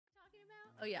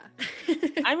Oh, yeah.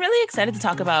 I'm really excited to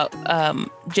talk about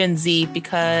Gen Z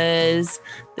because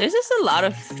there's just a lot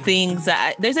of things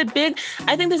that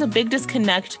I think there's a big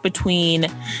disconnect between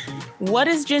what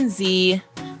is Gen Z,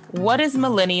 what is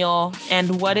millennial,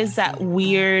 and what is that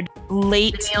weird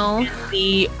late Gen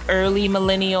Z, early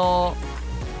millennial,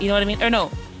 you know what I mean? Or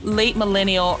no, late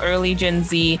millennial, early Gen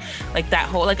Z, like that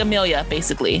whole, like Amelia,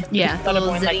 basically. Yeah.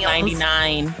 Born like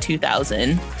 99,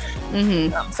 2000.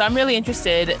 Mm-hmm. So I'm really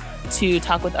interested to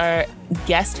talk with our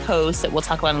guest host that we'll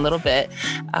talk about in a little bit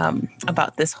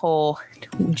about this whole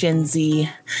Gen Z,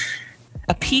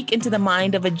 a peek into the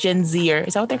mind of a Gen Zer.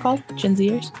 Is that what they're called? Gen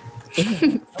Zers?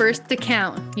 First to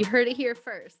count. You heard it here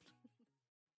first.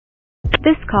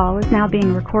 This call is now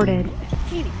being recorded.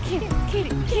 Katie.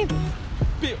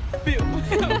 Bill.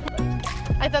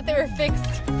 I thought they were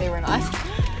fixed. They were not.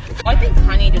 Well, I think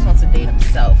Kanye just wants to date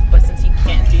himself, but since he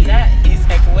can't do that, he's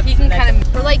like, what's He can kind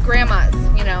of, we're like grandmas,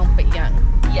 you know, but young.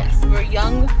 Yes, we're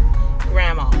young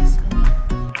grandmas.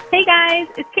 Hey guys,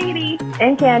 it's Katie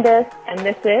and Candace, and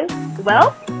this is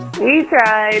Whelp. We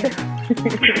tried.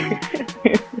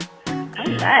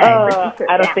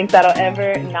 I don't think that'll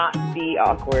ever not be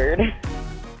awkward.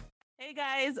 Hey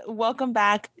guys, welcome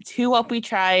back to Whelp We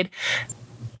Tried.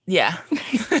 Yeah.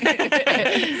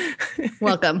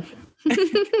 Welcome.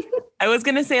 I was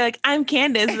gonna say like I'm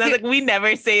Candace. I was like, we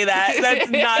never say that.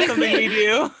 That's not something we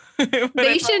do.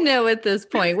 They should know at this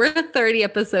point. We're 30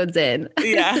 episodes in.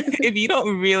 Yeah. If you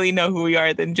don't really know who we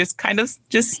are, then just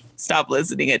stop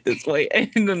listening at this point. I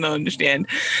don't understand.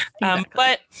 Exactly.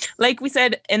 But like we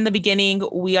said in the beginning,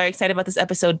 we are excited about this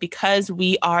episode because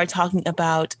we are talking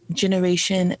about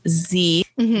Generation Z.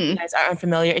 Mm-hmm. If you guys are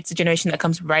unfamiliar, it's a generation that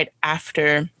comes right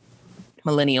after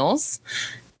millennials.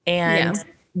 And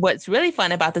what's really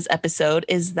fun about this episode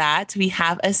is that we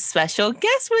have a special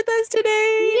guest with us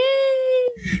today.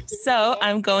 Yay! So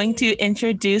I'm going to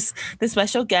introduce the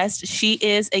special guest. She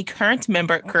is a current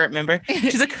member.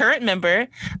 She's a current member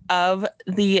of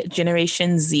the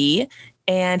Generation Z,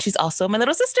 and she's also my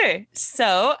little sister.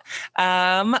 So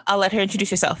I'll let her introduce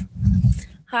herself.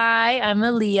 Hi, I'm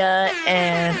Aaliyah,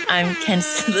 and I'm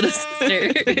Ken's little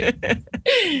sister.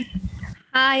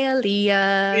 Hi,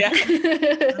 Aaliyah.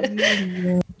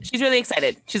 Yeah. She's really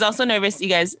excited. She's also nervous, you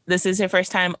guys. This is her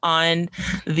first time on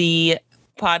the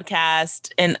podcast.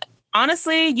 And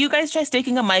honestly, you guys try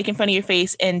sticking a mic in front of your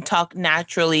face and talk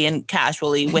naturally and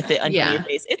casually with it under your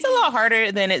face. It's a lot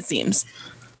harder than it seems.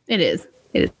 It is.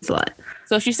 It's a lot.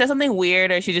 So if she says something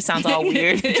weird or she just sounds all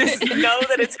weird, just know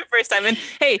that it's her first time. And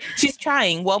hey, she's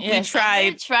trying. Well, we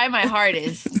tried. Try my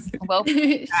hardest. Well,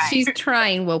 she's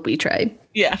trying what we tried.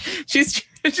 Yeah, she's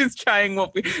trying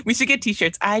what we should get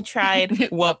t-shirts. I tried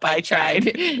what I tried.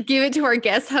 Give it to our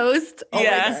guest host.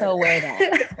 Yeah. So wear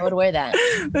that. I would wear that.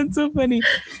 That's so funny.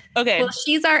 Okay. Well,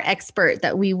 she's our expert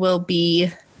that we will be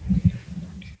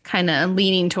kind of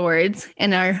leaning towards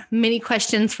in our mini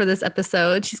questions for this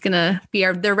episode. She's going to be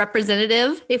their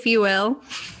representative, if you will.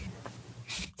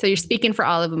 So you're speaking for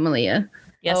all of them, Aaliyah.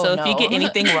 Yeah, so if you get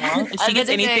anything wrong, if she gets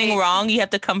anything wrong, you have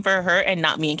to come for her and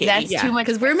not me and Katie. That's too much.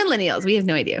 Because we're millennials. We have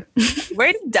no idea.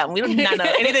 We're dumb. We do not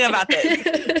know anything about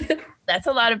this. That's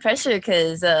a lot of pressure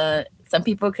because some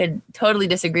people could totally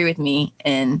disagree with me.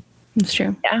 And it's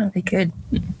true. Yeah, they could.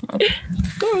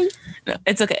 No,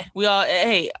 it's okay. We all,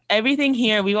 hey, everything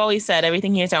here, we've always said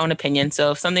everything here is our own opinion.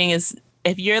 So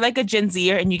if you're like a Gen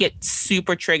Zer and you get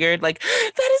super triggered, like,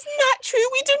 that is not true.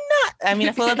 We do not. I mean,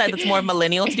 I feel like that's more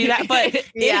millennial to do that. But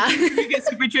if you get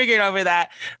super triggered over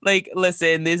that, like,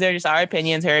 listen, these are just our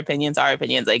opinions, her opinions, our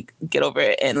opinions. Like, get over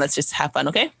it and let's just have fun,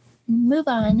 okay? Move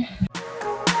on.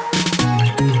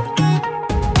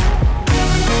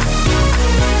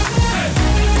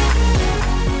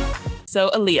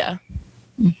 So, Aaliyah,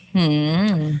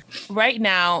 right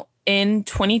now, in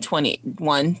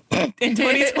 2021,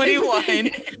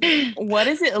 what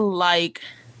is it like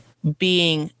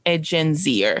being a Gen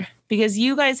Zer? Because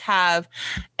you guys have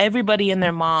everybody and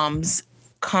their moms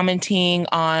commenting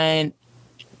on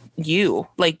you,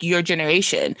 like your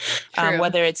generation,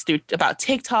 whether it's about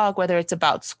TikTok, whether it's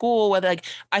about school, whether like,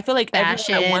 I feel like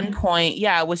everyone at one point,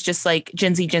 was just like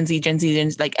Gen Z,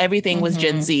 like everything was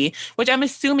Gen Z, which I'm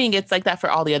assuming it's like that for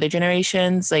all the other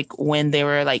generations, like when they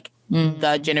were like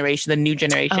the new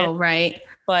generation. Oh, right.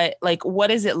 But like, what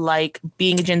is it like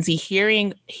being a Gen Z,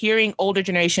 hearing older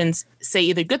generations say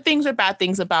either good things or bad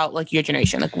things about like your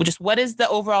generation? Like, just what is the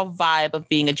overall vibe of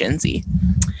being a Gen Z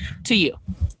to you?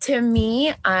 To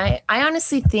me, I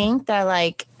honestly think that,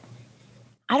 like,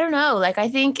 I don't know, like, I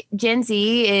think Gen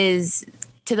Z is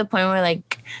to the point where,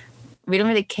 like, we don't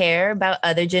really care about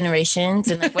other generations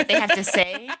and like what they have to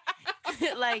say.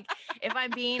 Like, if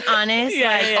I'm being honest,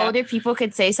 older people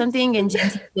could say something and Gen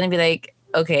Z is gonna be like,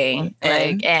 okay,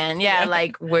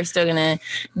 like we're still gonna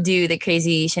do the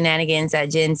crazy shenanigans that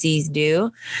Gen Zs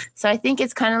do. So I think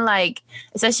it's kind of like,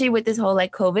 especially with this whole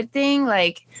like COVID thing,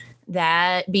 like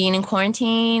that being in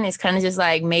quarantine is kind of just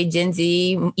like made Gen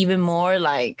Z even more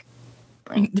like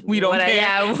we don't care.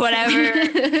 Yeah, whatever.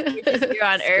 We're just here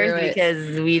on Earth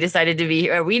because we decided to be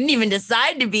here. Or we didn't even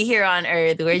decide to be here on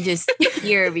Earth. We're just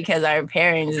here because our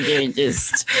parents did.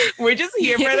 We're just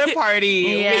here for the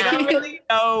party. Yeah. We don't really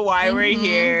know why we're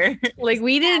here. Like,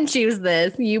 we didn't choose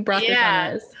this. You brought this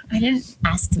on us. I didn't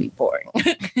ask to be born.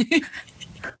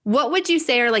 What would you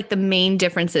say are like the main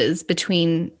differences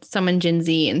between someone Gen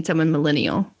Z and someone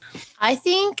millennial? I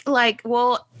think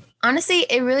honestly,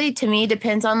 it really, to me,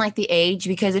 depends on like the age,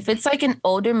 because if it's like an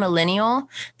older millennial,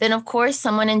 then of course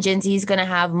someone in Gen Z is going to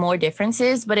have more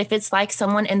differences. But if it's like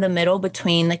someone in the middle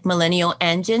between like millennial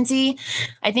and Gen Z,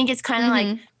 I think it's kind of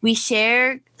like we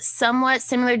share somewhat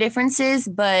similar differences,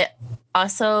 but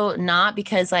also not,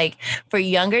 because like for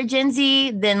younger Gen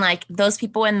Z, then like those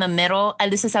people in the middle,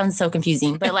 and this sounds so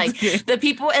confusing, but like the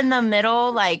people in the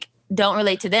middle, like don't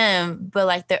relate to them, but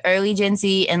like the early Gen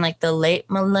Z and like the late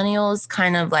millennials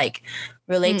kind of like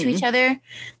relate to each other.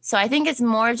 So I think it's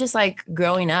more just like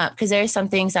growing up, because there are some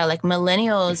things that like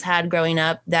millennials had growing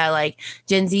up that like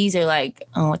Gen Zs are like,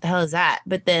 oh, what the hell is that?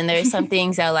 But then there's some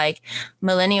things that like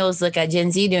millennials look at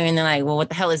Gen Z doing and they're like, well, what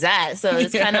the hell is that? So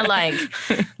it's kind of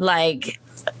like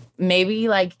maybe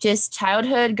like just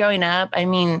childhood growing up. I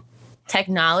mean,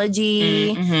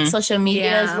 technology, social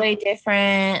media is way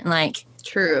different. Like,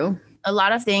 true. A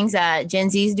lot of things that Gen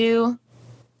Zs do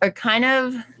are kind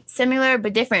of similar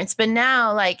but different. But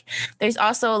now, like, there's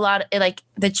also a lot of, like,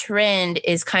 the trend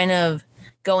is kind of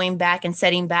going back and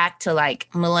setting back to, like,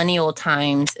 millennial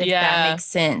times, if that makes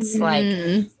sense. Like,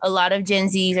 a lot of Gen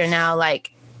Zs are now,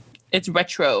 like, it's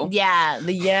retro. Yeah,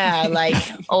 like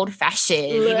old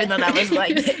fashioned, even though that was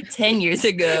like 10 years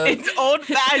ago. It's old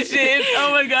fashioned.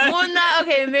 Oh my God.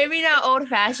 Well, maybe not old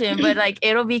fashioned, but like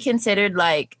it'll be considered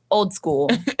like old school.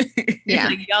 Yeah.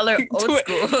 Like, y'all are old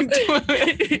school.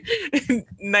 The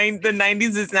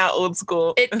 90s is now old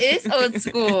school. It is old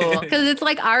school. Because it's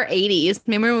like our 80s.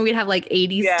 Remember when we'd have like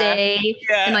 80s day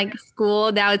and like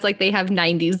school? Now it's like they have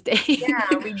 90s day. Yeah,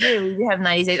 we do. We have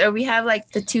 90s days. Or we have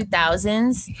like the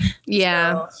 2000s.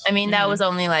 Yeah. So, I mean, that was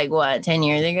only like, what, 10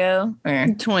 years ago? Or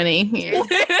 20 years.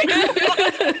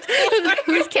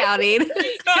 Who's counting?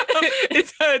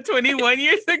 It's 21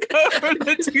 years ago from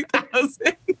the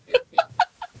 2000s.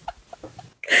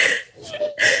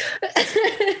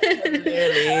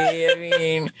 Really? I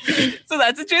mean, so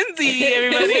that's a Gen Z,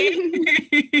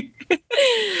 everybody.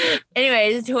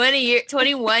 Anyways,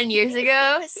 21 years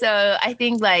ago. So I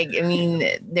think, like, I mean,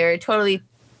 there are totally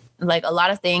like a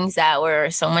lot of things that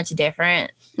were so much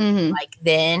different like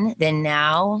then than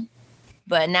now.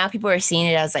 But now people are seeing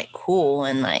it as like cool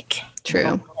and like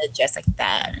true, just like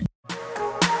that.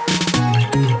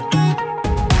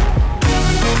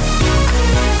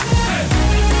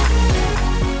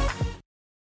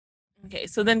 Okay,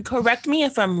 so then correct me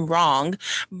if I'm wrong,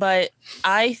 but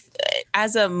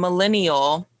as a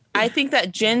millennial, I think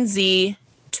that Gen Z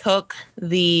took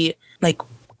the like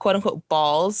quote unquote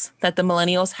balls that the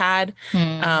millennials had,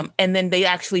 and then they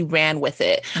actually ran with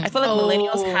it. I feel like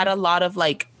millennials had a lot of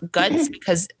like guts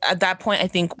because at that point I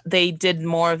think they did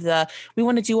more of the we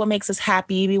want to do what makes us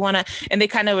happy. We want to, and they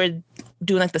kind of were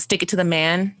doing like the stick it to the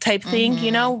man type thing,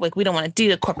 you know, like we don't want to do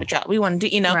the corporate job. We want to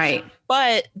do, you know, right.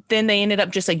 But then they ended up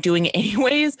just like doing it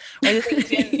anyways. I just think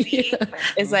Gen Z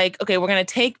is like, okay, we're going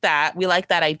to take that. We like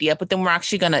that idea, but then we're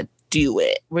actually going to do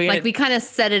it. We kind of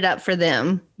set it up for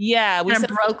them. Yeah. We kind of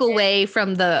broke away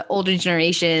from the older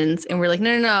generations and we're like,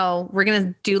 no, we're going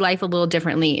to do life a little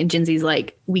differently. And Gen Z's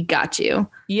like, we got you.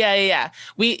 Yeah.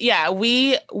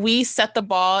 We set the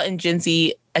ball and Gen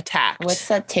Z attacked. What's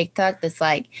that TikTok that's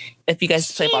like, if you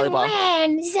guys play volleyball,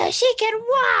 ran so she can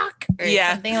walk, or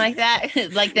something like that.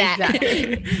 Like that.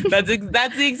 Exactly.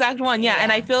 That's the exact one. Yeah. And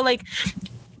I feel like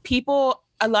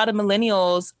a lot of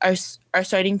millennials are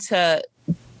starting to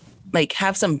like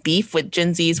have some beef with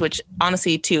Gen Zs, which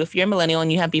honestly too, if you're a millennial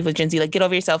and you have beef with Gen Z, like get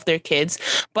over yourself, they're kids.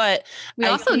 But we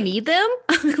also need them.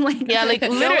 literally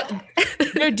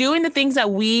they're doing the things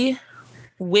that we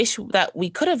wish that we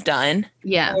could have done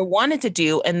or wanted to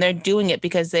do, and they're doing it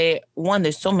because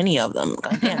there's so many of them.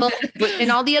 Well,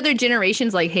 and all the other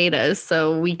generations like hate us,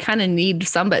 so we kind of need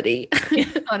somebody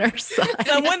on our side.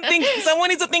 Someone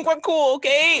needs to think we're cool,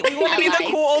 okay? We want to be the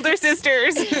cool older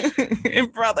sisters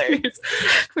and brothers.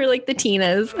 We're like the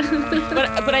Tinas.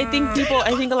 but I think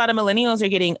a lot of millennials are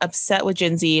getting upset with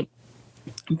Gen Z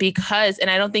because,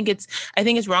 and I think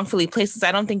it's wrongfully placed, because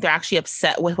I don't think they're actually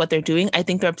upset with what they're doing. I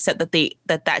think they're upset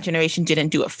that generation didn't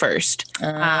do it first.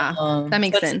 That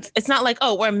makes sense. It's not like,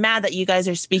 oh, we're mad that you guys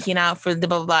are speaking out for the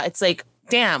blah, blah, blah. It's like,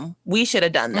 damn, we should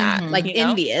have done that. Like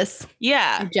envious.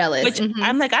 Yeah. Jealous. Which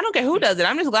I'm like, I don't care who does it.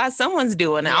 I'm just glad someone's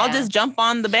doing it. Yeah. I'll just jump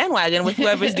on the bandwagon with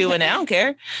whoever's doing it. I don't care.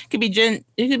 It could be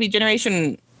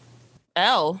generation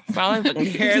L. Probably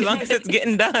fucking care as long as it's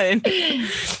getting done.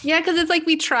 Yeah, because it's like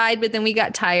we tried, but then we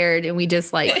got tired and we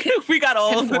just like we got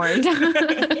old.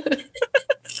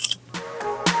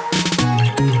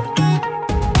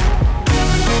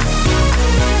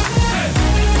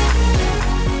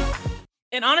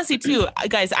 And honestly, too,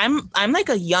 guys, I'm like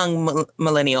a young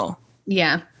millennial.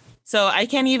 Yeah. So I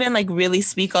can't even like really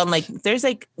speak on like, there's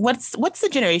like, what's the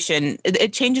generation?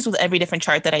 It changes with every different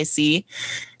chart that I see.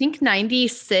 I think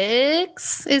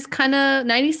 96 is kind of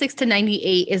 96 to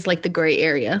 98 is like the gray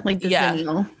area, like the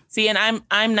zennial. See, and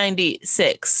I'm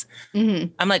 96.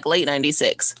 Mm-hmm. I'm like late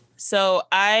 96. So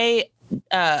I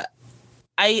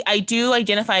do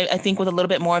identify, I think, with a little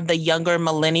bit more of the younger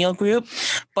millennial group.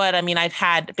 But I mean, I've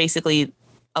had basically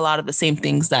a lot of the same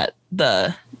things that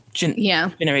the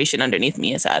generation underneath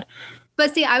me has had.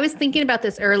 But see, I was thinking about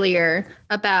this earlier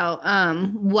about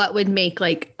what would make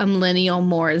like a millennial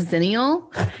more zennial.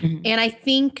 Mm-hmm. And I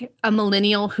think a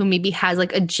millennial who maybe has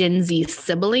like a Gen Z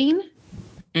sibling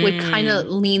would kind of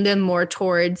lean them more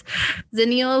towards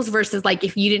zennials versus like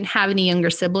if you didn't have any younger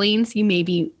siblings, you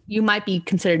might be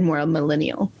considered more a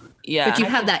millennial. Yeah. But you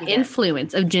have that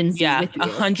influence of Gen Z with you.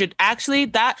 100. Actually,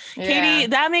 Katie,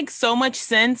 that makes so much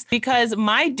sense because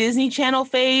my Disney Channel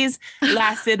phase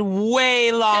lasted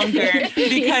way longer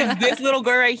because this little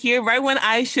girl right here, right when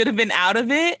I should have been out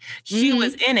of it, she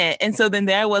was in it. And so then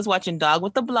there I was watching Dog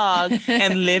with the Blog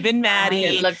and Liv and Maddie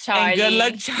Good Luck Charlie. and Good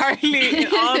Luck Charlie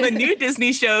and all the new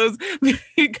Disney shows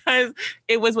because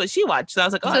it was what she watched. So I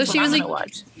was like, oh, so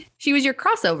she was your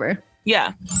crossover.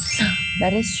 Yeah.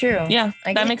 That is true. Yeah,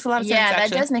 that makes a lot of sense. Yeah, that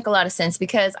does make a lot of sense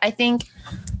because I think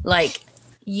like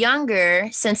younger,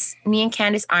 since me and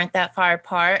Candace aren't that far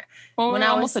apart. Well, we're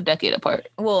almost a decade apart.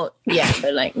 Well, yeah,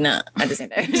 but like not at the same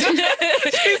time.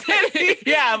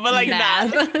 Yeah, but like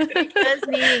not. Because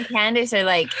me and Candace are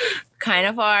like kind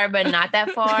of far, but not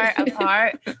that far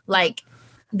apart. Like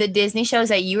the Disney shows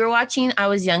that you were watching, I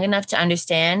was young enough to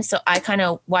understand. So I kind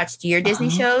of watched your Disney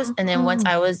shows. And then once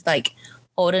I was like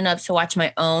old enough to watch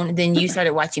my own, then you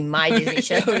started watching my Disney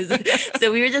shows.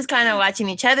 So we were just kind of watching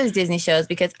each other's Disney shows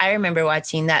because I remember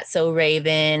watching That So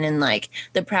Raven and like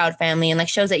The Proud Family and like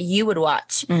shows that you would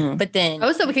watch. But then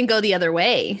so we can go the other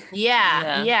way.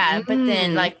 Yeah. But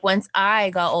then like once I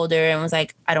got older and was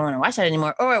like, I don't want to watch that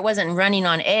anymore, or it wasn't running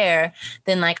on air,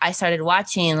 then like I started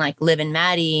watching like Liv and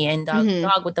Maddie and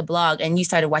Dog with the Blog, and you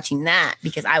started watching that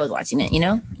because I was watching it, you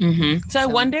know? So I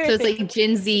wonder if it's like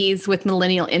Gen Zs with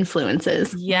millennial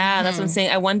influences. Yeah, that's what I'm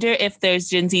saying. I wonder if there's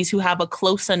Gen Zs who have a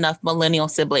close enough millennial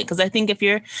sibling. Because I think if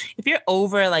you're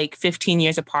over like 15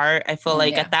 years apart, I feel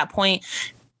like at that point,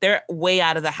 they're way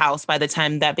out of the house by the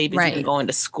time that baby's even going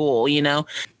to school, you know?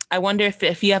 I wonder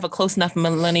if you have a close enough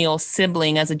millennial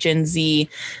sibling as a Gen Z,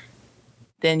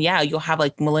 then yeah, you'll have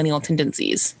like millennial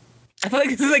tendencies. I feel like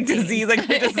this is like disease. Like,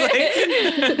 they're just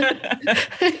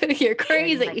like you're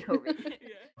crazy.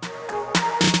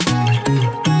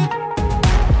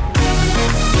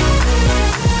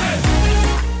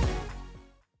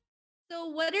 So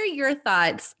what are your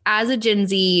thoughts as a Gen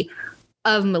Z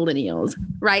of millennials,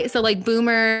 right? So like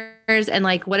boomers and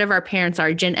like whatever our parents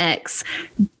are, Gen X,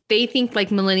 they think like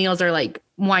millennials are like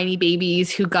whiny babies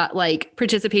who got like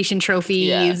participation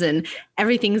trophies and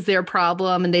everything's their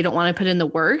problem and they don't want to put in the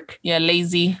work. Yeah,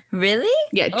 lazy. Really?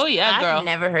 Yeah. Oh yeah, girl. I've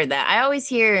never heard that. I always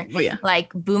hear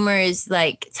like boomers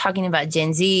like talking about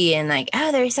Gen Z and like,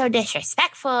 oh, they're so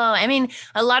disrespectful. I mean,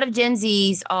 a lot of Gen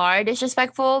Zs are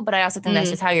disrespectful, but I also think that's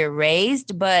just how you're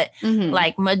raised. But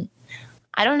like,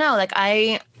 I don't know. Like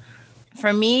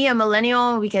for me, a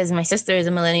millennial, because my sister is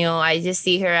a millennial, I just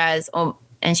see her as,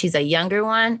 and she's a younger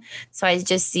one. So I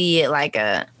just see it like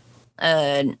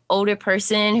an older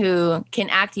person who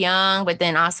can act young, but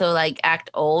then also like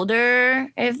act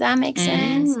older, if that makes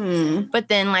sense. But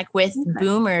then like with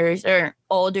boomers or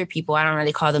older people, I don't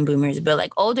really call them boomers, but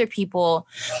like older people,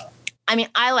 I mean,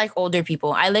 I like older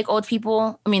people. I like old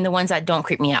people. I mean, the ones that don't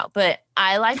creep me out, but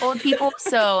I like old people,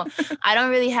 so I don't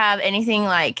really have anything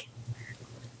like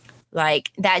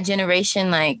that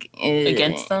generation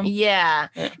Against them. Yeah,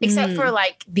 except for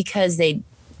like because they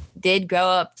did grow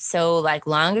up so like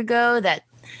long ago that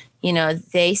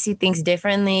they see things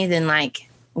differently than like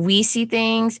we see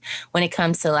things when it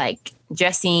comes to like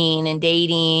dressing and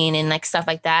dating and like stuff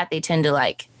like that. They tend to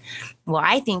like, well,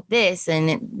 I think this,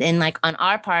 and like on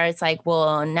our part, it's like,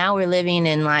 well, now we're living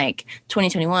in like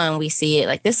 2021, we see it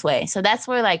like this way. So that's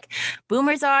where like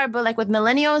boomers are. But like with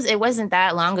millennials, it wasn't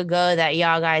that long ago that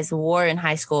y'all guys were in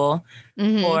high school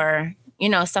or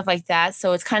stuff like that.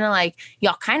 So it's kind of like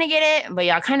y'all kind of get it, but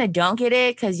y'all kind of don't get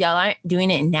it because y'all aren't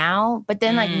doing it now. But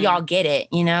then like y'all get it,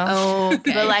 Oh,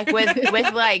 okay. But like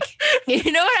with like,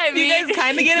 you know what I mean? You guys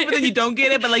kind of get it, but then you don't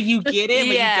get it. But like you get it,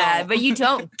 but yeah, you don't. but you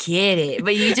don't get it,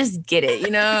 but you just get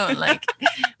it, like.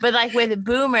 But like with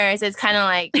boomers, it's kind of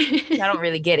like I don't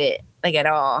really get it. Like at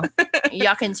all.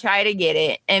 Y'all can try to get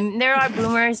it. And there are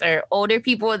boomers or older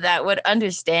people that would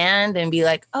understand and be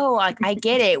like, oh, like, I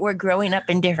get it. We're growing up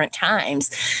in different times.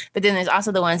 But then there's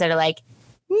also the ones that are like,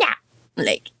 nah,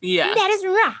 like, that is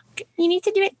wrong. You need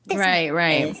to do it this way.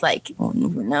 Right. And it's like, oh,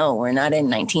 no, we're not in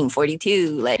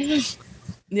 1942. Like,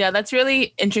 yeah, that's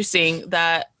really interesting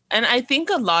that. And I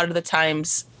think a lot of the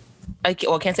times, I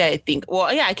can't say I think.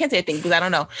 Well, yeah, I can't say I think because I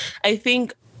don't know. I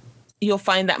think you'll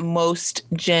find that most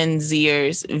Gen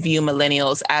Zers view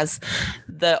millennials as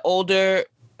the older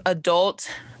adult,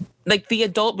 like the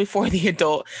adult before the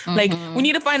adult. Like, we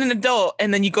need to find an adult,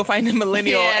 and then you go find a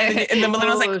millennial, and the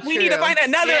millennial's like, we need to find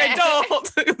another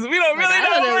adult because we don't really know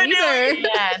what we're doing.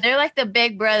 Yeah, they're like the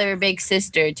big brother, big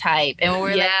sister type, and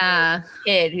we're like the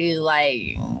kid who's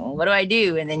like, what do I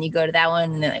do? And then you go to that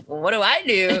one, and they're like, well, what do I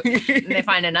do? And they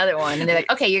find another one, and they're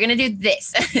like, okay, you're gonna do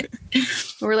this.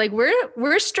 We're like,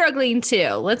 we're struggling too.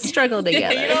 Let's struggle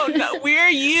together. You don't know. We're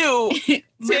you.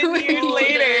 10 years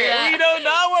later, we don't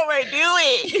know what we're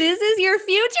doing. This is your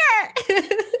future.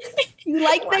 You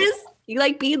like this? You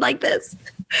like being like this?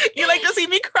 You like to see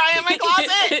me cry in my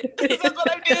closet? That's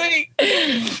what I'm doing.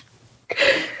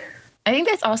 I think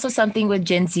that's also something with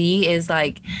Gen Z is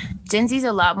like Gen Z is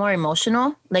a lot more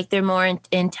emotional. Like they're more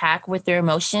intact with their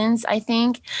emotions, I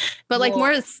think. But like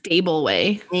more a stable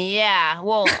way. Yeah.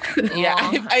 Well, yeah.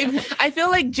 I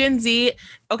feel like Gen Z,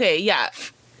 okay, yeah.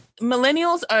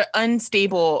 Millennials are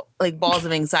unstable like balls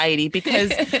of anxiety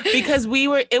because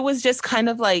it was just kind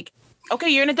of like, okay,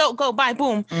 you're an adult, go, bye,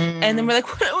 boom. And then we're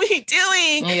like, what are we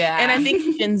doing? Yeah. And I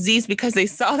think Gen Zs, because they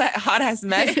saw that hot ass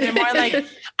mess, they're more like,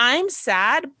 I'm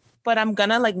sad, but I'm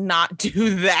gonna like not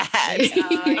do that.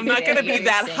 I'm not gonna be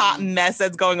that hot mess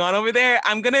that's going on over there.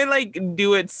 I'm gonna like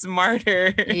do it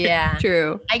smarter. Yeah.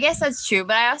 True. I guess that's true.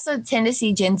 But I also tend to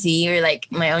see Gen Z or like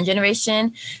my own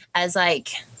generation as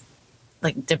like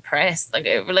depressed. Like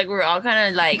we're all kind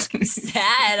of like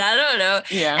sad. I don't know.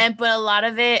 Yeah. But a lot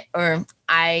of it, or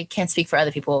I can't speak for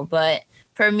other people, but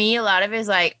for me, a lot of it is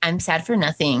like, I'm sad for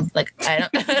nothing. Like I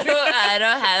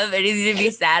don't have anything to be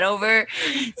sad over.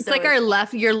 It's like our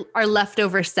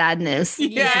leftover sadness.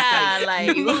 Yeah. Like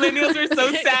millennials are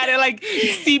so sad and like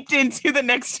seeped into the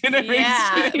next generation.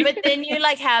 Yeah. But then you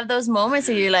like have those moments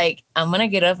where you're like, I'm going to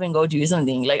get up and go do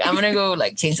something. Like I'm going to go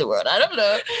like change the world. I don't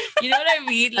know. You know what I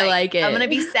mean? I like it. I'm going to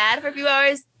be sad for a few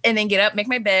hours and then get up, make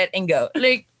my bed and go.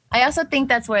 Like, I also think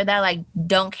that's where that like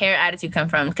don't care attitude come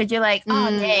from. Cause you're like, oh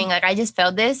dang, like I just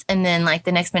felt this. And then like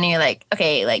the next minute you're like,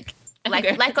 okay, like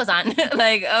life goes on.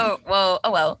 Like, oh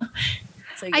well.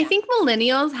 So, yeah. I think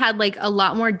millennials had like a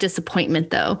lot more disappointment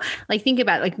though. Like think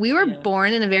about it. Like we were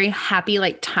born in a very happy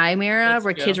like time era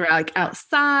where kids were like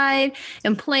outside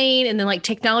and playing, and then like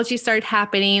technology started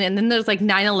happening, and then there's like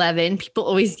 9/11. People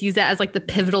always use that as like the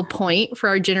pivotal point for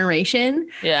our generation.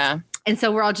 Yeah. And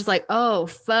so we're all just like, oh,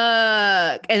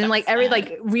 fuck. And then like every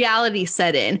like reality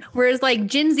set in. Whereas like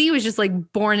Gen Z was just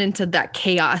like born into that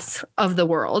chaos of the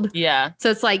world. Yeah. So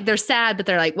it's like they're sad, but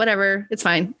they're like, whatever, it's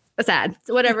fine. It's sad.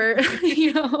 Whatever.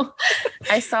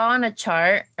 I saw on a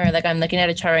chart, or like I'm looking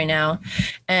at a chart right now,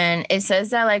 and it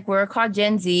says that like we're called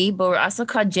Gen Z, but we're also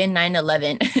called Gen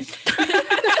 9/11.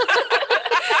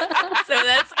 So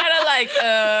that's kind of like,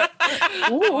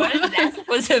 what is that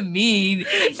supposed to mean?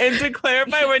 And to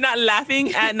clarify, we're not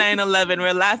laughing at 9/11.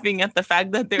 We're laughing at the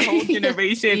fact that their whole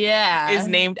generation is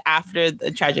named after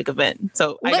the tragic event.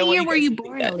 So what year were you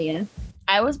born, Aaliyah?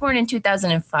 I was born in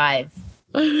 2005.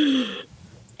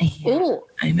 Oh,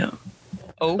 I know.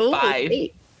 05.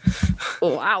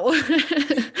 Oh, wow.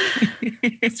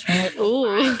 It's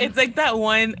like that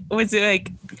one, was it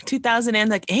like 2000 and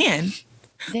like, Anne?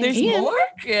 There's more?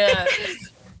 Yeah.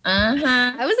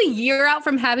 I was a year out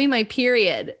from having my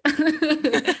period.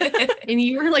 And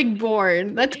you were like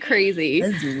born. That's crazy.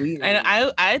 That's weird.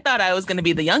 I thought I was going to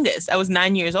be the youngest. I was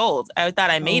 9 years old. I thought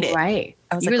I made it. Right.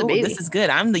 I was You were like, the oh, baby. this is good.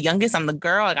 I'm the youngest. I'm the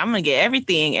girl. Like, I'm going to get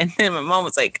everything. And then my mom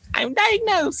was like, I'm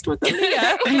diagnosed with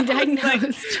Aaliyah. I'm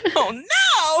diagnosed. Like, oh,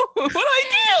 no. What do I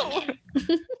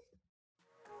do?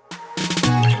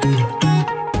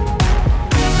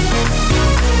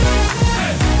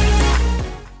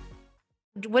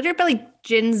 What are like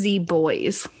Gen Z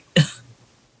boys?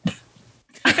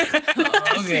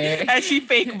 Okay. As she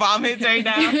fake vomits right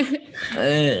now.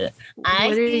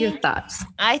 What are your thoughts?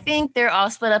 I think they're all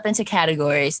split up into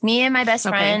categories. Me and my best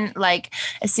friend, like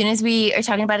as soon as we are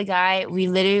talking about a guy,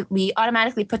 we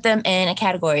automatically put them in a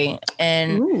category.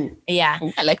 And Ooh. yeah.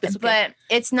 Ooh, I like this. But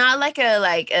it's not like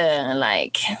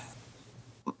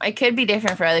it could be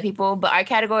different for other people, but our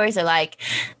categories are like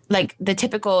the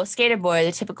typical skater boy,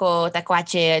 the typical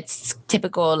tacuache, it's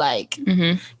typical like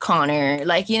Connor,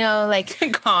 like, you know, like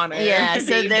Connor. yeah.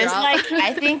 So there's like,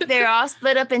 I think they're all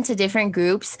split up into different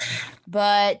groups,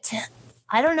 but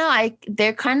I don't know.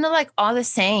 They're kind of like all the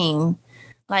same.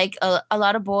 Like a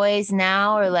lot of boys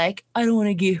now are like, I don't want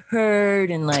to get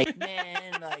hurt, and like,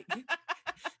 man, like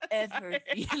F her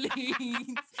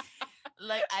feelings.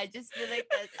 Like, I just feel like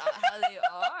that's how they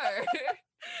are.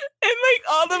 And like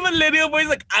all the millennial boys,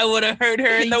 like, I would have hurt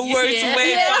her in the worst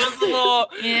way possible.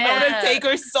 Yeah. I would have take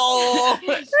her soul.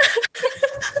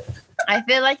 I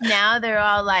feel like now they're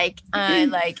all like I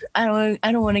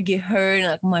don't want to get hurt.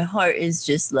 Like my heart is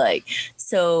just like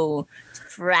so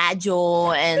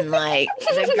fragile, and like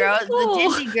the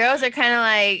Gen Z girls are kind of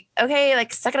like, okay,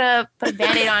 like suck it up, put a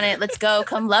band-aid on it, let's go,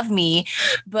 come love me.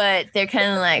 But they're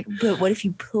kind of like, but what if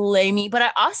you play me? But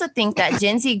I also think that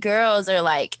Gen Z girls are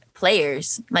like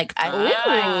players. Like I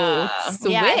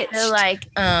feel like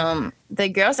the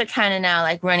girls are kind of now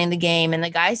like running the game, and the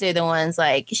guys are the ones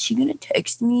like, is she gonna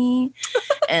text me?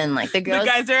 And like the girls, the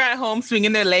guys are at home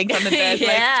swinging their legs on the bed.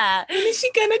 yeah. Like, when is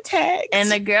she gonna text? And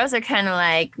the girls are kind of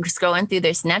like scrolling through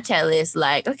their Snapchat list,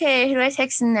 like, okay, who do I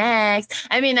text next?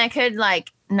 I mean, I could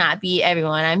like not be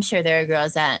everyone. I'm sure there are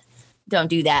girls that don't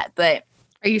do that, but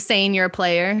Are you saying you're a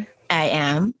player? I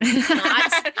am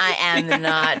not. I am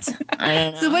not. I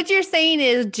don't know. So what you're saying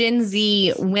is Gen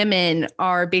Z women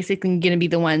are basically going to be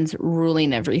the ones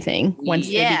ruling everything once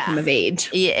they become of age.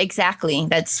 Yeah, exactly.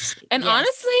 That's And yes.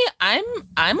 honestly,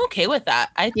 I'm okay with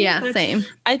that. I think Same.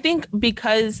 I think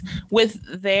because with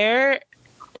their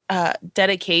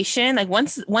dedication, like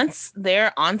once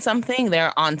they're on something,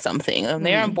 they're on something. And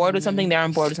they're on board with something, they're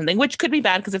on board with something, which could be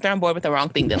bad because if they're on board with the wrong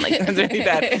thing, then like that's really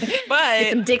bad. But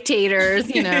Some dictators,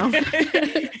 you know.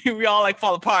 we all like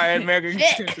fall apart. America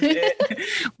turns to shit.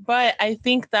 But I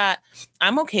think that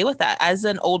I'm okay with that as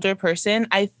an older person.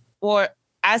 Or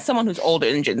as someone who's older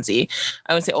than Gen Z.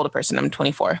 I would say older person. I'm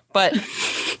 24, but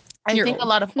I think a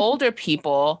lot of older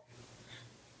people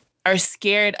are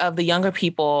scared of the younger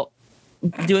people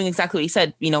doing exactly what you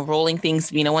said, you know, rolling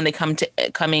things, you know, when they come to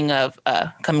coming of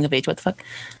age, what the fuck?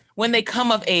 When they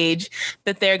come of age,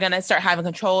 that they're going to start having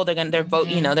control. They're vote,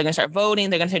 you know, they're going to start voting.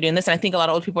 They're going to start doing this. And I think a lot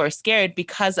of old people are scared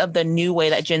because of the new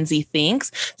way that Gen Z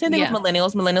thinks. Same thing with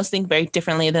millennials. Millennials think very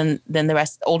differently than the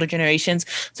rest older generations.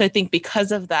 So I think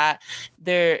because of that,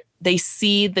 they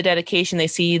see the dedication, they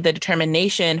see the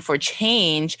determination for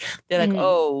change. They're like,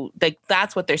 oh, like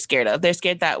that's what they're scared of. They're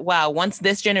scared that, wow, once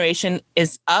this generation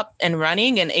is up and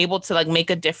running and able to like make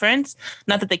a difference,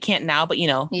 not that they can't now, but you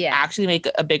know, actually make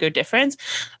a bigger difference.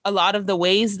 A lot of the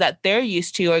ways that they're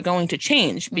used to are going to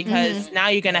change because now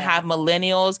you're going to have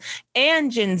millennials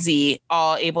and Gen Z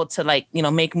all able to like, you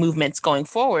know, make movements going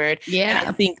forward. Yeah. And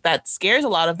I think that scares a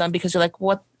lot of them because you're like,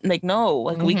 what? Like, no,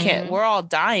 like we can't, we're all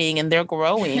dying and they're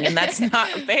growing and that's not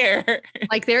fair.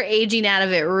 Like they're aging out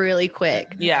of it really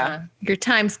quick. Yeah. Your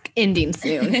time's ending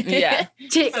soon. Yeah.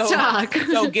 TikTok.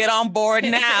 So get on board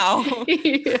now.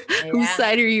 Whose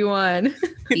side are you on?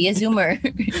 Be a Zoomer.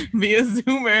 Be a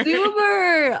Zoomer.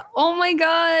 Zoomer. Oh my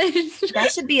gosh.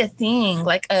 That should be a thing.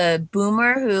 Like a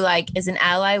boomer who like is an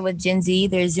ally with Gen Z,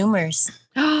 they're Zoomers.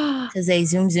 Because they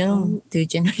zoom through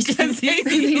generations.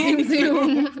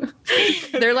 Zoom.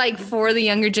 They're like for the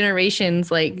younger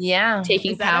generations, like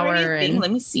taking power. And let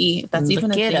me see if that's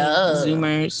even a thing.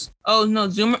 Zoomers. Oh no,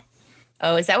 Zoomer.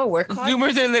 Oh, is that what we're called?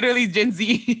 Zoomers are literally Gen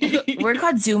Z. We're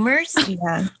called Zoomers?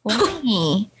 Yeah.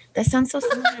 Why? That sounds so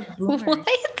similar to boomers.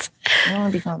 What? I don't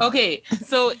want to be called Okay,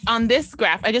 so on this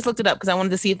graph, I just looked it up because I wanted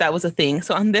to see if that was a thing.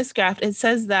 So on this graph, it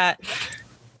says that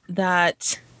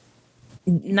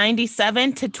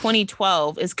 97 to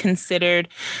 2012 is considered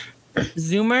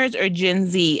Zoomers or Gen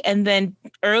Z. And then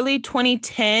early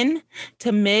 2010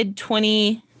 to mid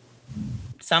 2010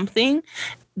 something.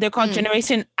 They're called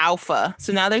Generation Alpha.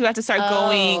 So now they're going to start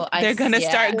going. They're going to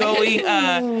start going.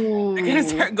 They're going to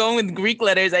start going with Greek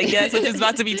letters, I guess, which is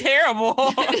about to be terrible.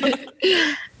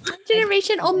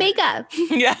 Generation Omega.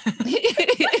 Yeah.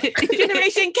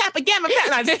 Generation Kappa Gamma.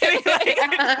 No, just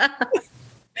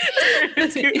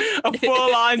kidding. A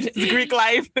full-on Greek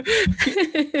life.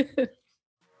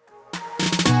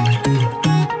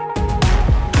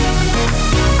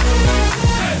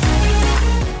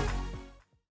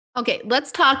 Okay,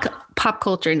 let's talk pop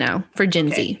culture now for Gen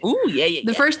Z. Ooh, yeah.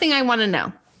 The first thing I want to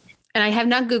know, and I have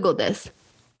not Googled this,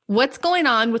 what's going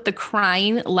on with the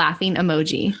crying, laughing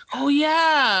emoji? Oh,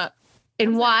 yeah.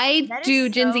 And why do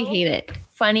Gen Z hate it?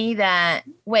 Funny that,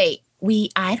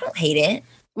 I don't hate it.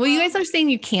 Well, you guys are saying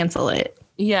you cancel it.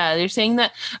 Yeah, they're saying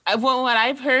that. Well, what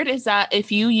I've heard is that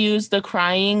if you use the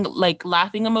crying, like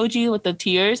laughing emoji with the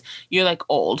tears, you're like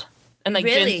old. And like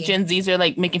Really? Gen Zs are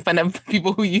like making fun of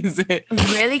people who use it.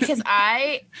 Really? Because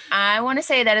I want to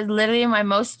say that is literally my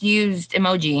most used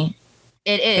emoji.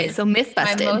 It is. Okay, so myth my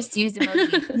busted. most used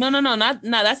emoji. No, not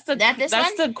that's the This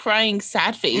that's one? the crying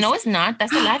sad face. No, it's not.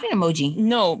 That's the laughing emoji.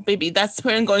 No, baby, that's the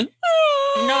person going.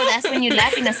 No, that's when you're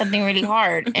laughing at something really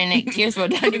hard and tears roll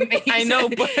down your face. I know,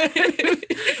 but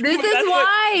This is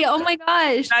why. Oh my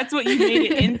gosh. that's what you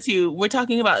made it into. We're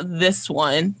talking about this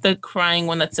one, the crying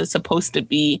one that's supposed to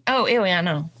be. Oh, ew, yeah,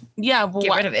 no. Yeah, but Get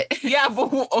why? rid of it. Yeah,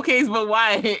 but okay, but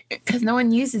why? Because no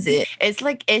one uses it. It's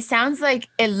like, it sounds like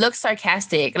it looks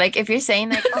sarcastic. Like if you're saying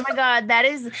like, oh my God, that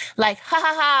is like, ha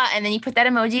ha ha. And then you put that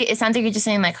emoji, it sounds like you're just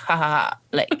saying like, ha ha ha.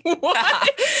 Like, What?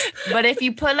 but if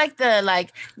you put like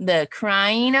the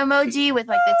crying emoji with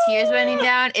like the tears running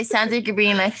down, it sounds like you're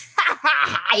being like, ha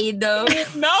ha ha, you know?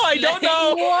 No, I don't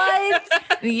know.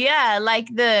 What? Yeah, like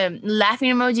the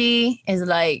laughing emoji is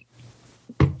like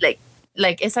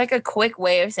it's like a quick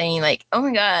way of saying like, oh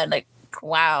my God, like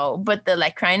wow. But the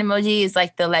like crying emoji is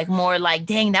like the like more like,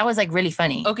 dang, that was like really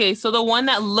funny. Okay, so the one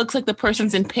that looks like the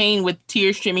person's in pain with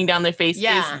tears streaming down their face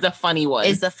Yeah. is the funny one.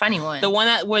 Is the funny one. The one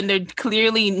that when they're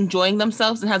clearly enjoying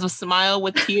themselves and has a smile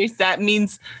with tears, that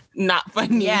means not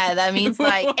funny. Yeah, that means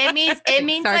like it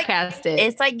means like Sarcastic.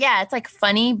 it's like, yeah, it's like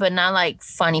funny, but not like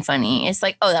funny. It's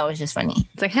like, oh, that was just funny.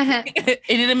 It's like, It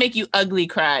didn't make you ugly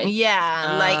cry.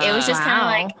 Yeah, like it was just kind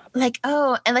Wow. of like,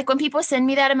 oh, and like when people send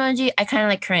me that emoji, I kind of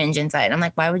like cringe inside. I'm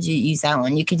like, why would you use that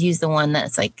one? You could use the one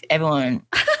that's like everyone.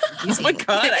 Oh my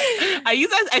God. I use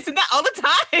that. I send that all the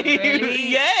time. Really?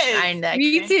 Yes. I'm that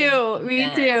me cringe. too. Me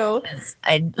Yeah. too.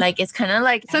 I like it's kind of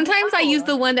like Sometimes I use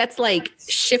the one that's like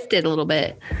shifted a little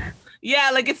bit.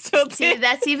 Yeah, like it's still See,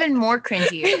 that's even more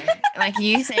cringier. Like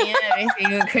you saying that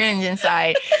makes me cringe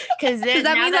inside. Because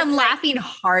That means I'm laughing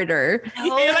harder.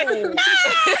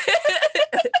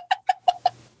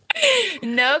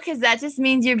 No, because that just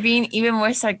means you're being even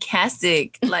more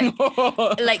sarcastic. Like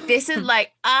this is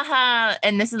like aha,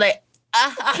 and this is like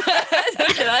aha. I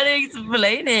don't know how to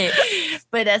explain it,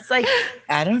 but that's like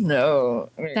I don't know.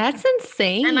 That's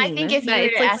insane. And I think if you That were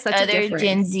it's, to like, ask such a other difference.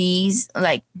 Gen Zs,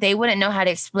 like they wouldn't know how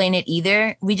to explain it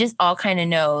either. We just all kind of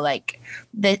know like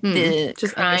the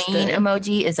just crying understood.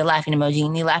 emoji is a laughing emoji,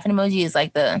 and the laughing emoji is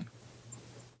like the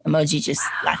emoji just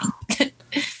laughing.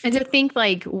 And to think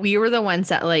like we were the ones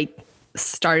that like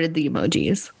started the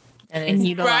emojis and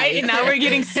utilized. right. And now we're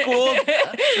getting schooled.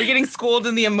 We're getting schooled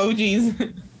in the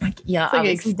emojis. Yeah, like,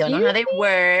 obviously don't know how they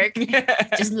work.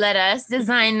 Just let us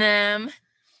design them.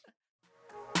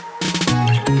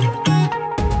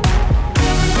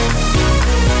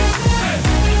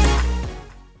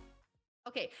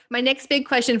 Okay, my next big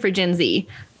question for Gen Z,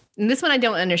 and this one I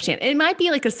don't understand. It might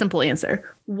be like a simple answer.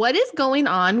 What is going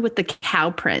on with the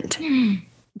cow print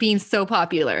being so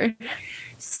popular?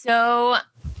 So,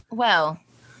 well,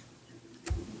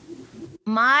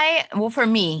 for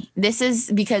me, this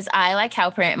is because I like cow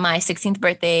print. My 16th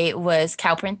birthday was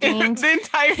cow print themed. The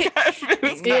entire time.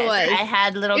 It was. I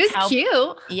had little It was cow.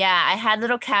 cute. Yeah, I had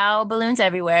little cow balloons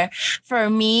everywhere. For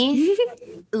me,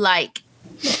 like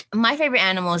my favorite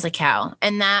animal is a cow,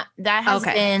 and that has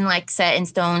Okay. been like set in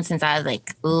stone since I was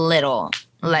like little.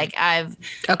 Like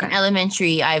Okay.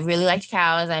 elementary, I really liked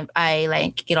cows. I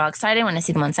like get all excited when I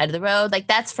see them on the side of the road. Like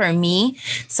that's for me.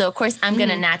 So of course I'm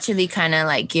gonna naturally kind of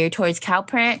like gear towards cow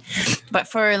print. But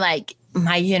for like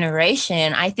my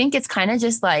generation, I think it's kind of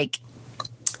just like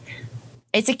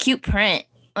it's a cute print.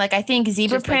 Like I think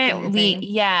zebra Just like the print, only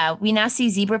thing. we now see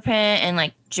zebra print and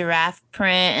like giraffe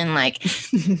print and like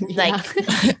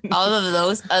all of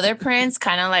those other prints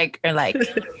kind of like are like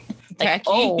Tacky.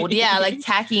 old. Yeah, like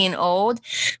tacky and old.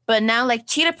 But now like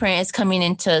cheetah print is coming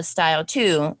into style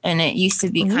too. And it used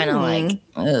to be kind of like,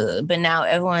 but now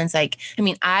everyone's like, I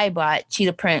mean, I bought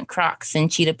cheetah print Crocs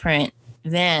and cheetah print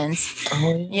Vans.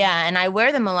 Yeah, and I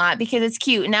wear them a lot because it's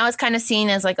cute. Now it's kind of seen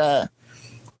as like I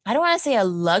don't want to say a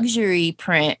luxury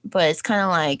print, but it's kind of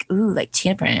like, ooh, like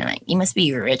cheetah print. Like, you must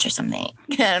be rich or something.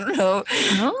 I don't know.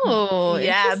 Oh,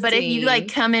 yeah. But if you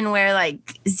like come and wear like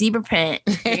zebra print,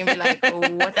 you're going to be like,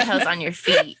 what the hell's on your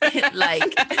feet?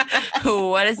 Like,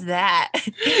 what is that?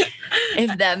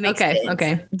 If that makes sense.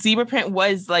 Okay. Zebra print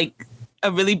was like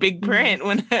a really big print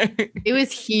when it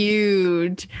was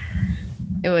huge.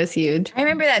 I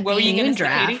remember that. What were you going to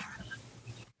say, Katie?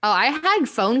 Oh, I had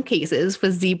phone cases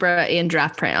with zebra and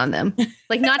giraffe print on them.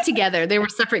 Like, not together. They were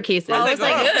separate cases. I was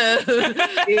like,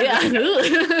 yeah.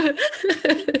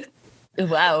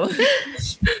 Wow.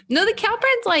 No, the cow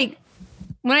print's like,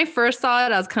 when I first saw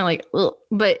it, I was kind of like, ugh.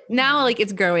 But now, like,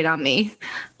 it's growing on me.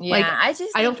 Yeah, like,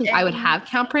 I don't think I would have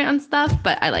cow print on stuff,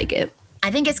 but I like it.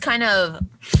 I think it's kind of,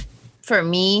 for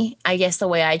me, I guess the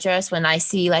way I dress, when I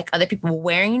see like other people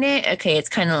wearing it, okay, it's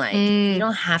kind of like, you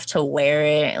don't have to wear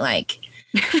it. Like,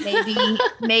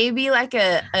 maybe like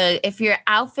a if your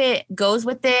outfit goes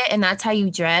with it and that's how you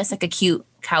dress, like a cute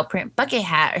cow print bucket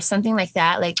hat or something like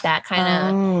that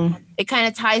kind of it kind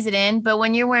of ties it in. But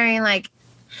when you're wearing like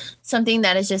something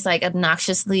that is just like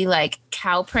obnoxiously like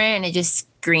cow print and it just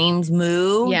screams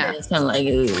moo, it's kind of like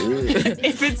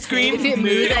if it screams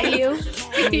moos at you.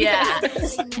 Yeah.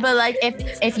 But like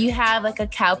if you have like a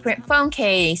cow print phone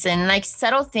case and like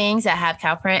subtle things that have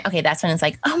cow print, okay, that's when it's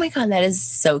like, oh my god, that is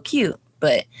so cute.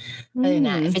 But other than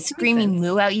that, if it's screaming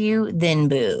moo at you, then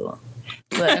boo.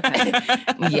 But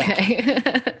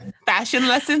fashion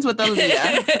lessons with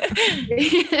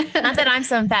Aaliyah. Not that I'm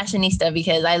some fashionista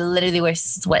because I literally wear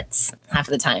sweats half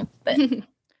of the time. But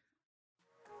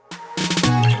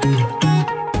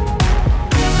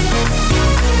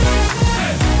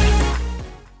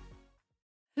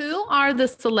who are the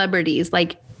celebrities,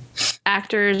 like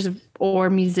actors or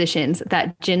musicians,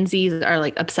 that Gen Zs are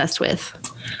like obsessed with?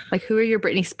 Like, who are your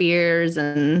Britney Spears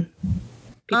and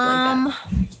people like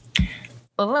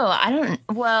that?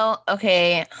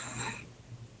 Okay.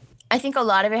 I think a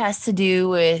lot of it has to do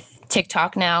with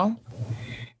TikTok now.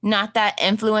 Not that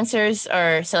influencers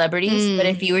are celebrities, but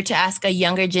if you were to ask a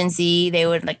younger Gen Z, they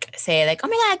would like say like, oh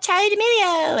my God, Charli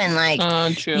D'Amelio. And like,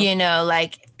 you know,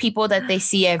 like people that they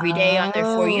see every day on their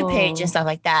For You page and stuff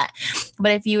like that.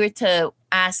 But if you were to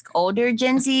ask older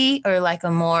Gen Z or like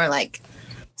a more like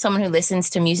someone who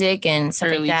listens to music and stuff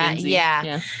early like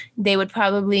that, they would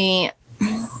probably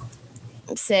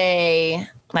say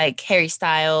like Harry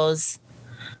Styles.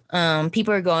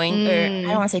 People are going, or I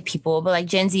don't want to say people, but like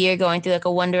Gen Z are going through like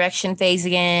a One Direction phase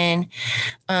again.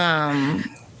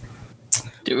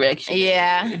 Direction.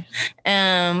 Yeah.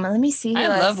 Let me see. I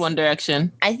love One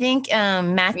Direction. I think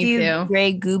Matthew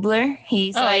Gray Gubler.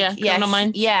 He's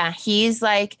he's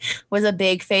like was a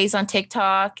big phase on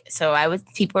TikTok. So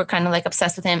people are kind of like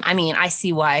obsessed with him. I mean, I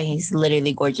see why. He's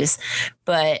literally gorgeous.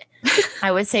 But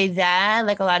I would say that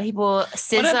like a lot of people.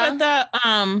 SZA. What about the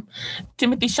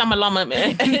Timothy Chalamet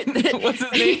man? What's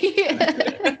his name?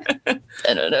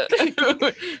 I don't know.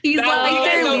 He's like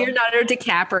their Leonardo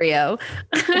DiCaprio.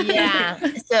 Yeah.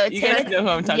 So you guys know who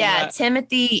I'm talking about.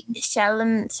 Timothy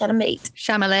Chalamet.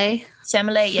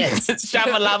 Chalamet, yes.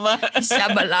 Shamalama.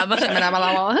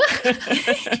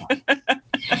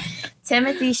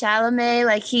 Timothy Chalamet,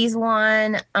 like he's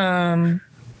one.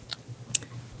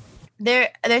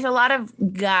 There's a lot of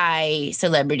guy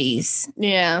celebrities.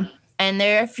 Yeah. And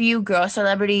there are a few girl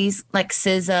celebrities like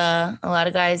SZA. A lot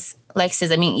of guys like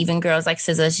SZA. I mean, even girls like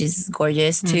SZA. She's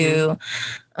gorgeous too.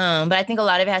 But I think a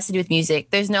lot of it has to do with music.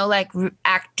 There's no like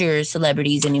actors,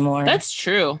 celebrities anymore. That's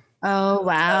true. Oh,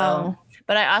 wow.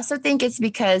 But I also think it's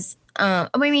because,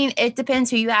 it depends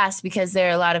who you ask, because there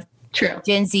are a lot of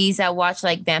Gen Zs that watch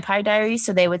like Vampire Diaries.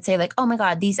 So they would say like, oh my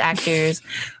God, these actors.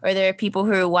 Or there are people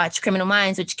who watch Criminal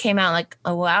Minds, which came out like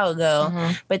a while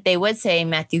ago. But they would say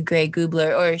Matthew Gray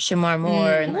Gubler or Shamar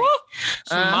Moore. And like,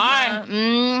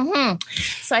 Shamar.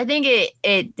 So I think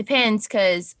it depends,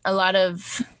 because a lot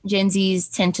of Gen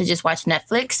Zs tend to just watch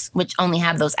Netflix, which only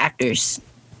have those actors,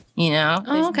 you know?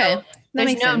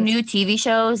 There's no new TV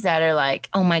shows that are like,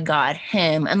 oh my God,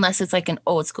 him, unless it's like an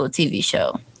old school TV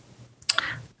show.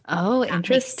 Oh,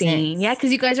 interesting. Yeah,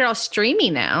 because you guys are all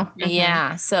streaming now.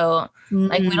 Yeah. So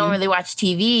like we don't really watch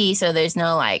TV. So there's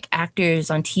no like actors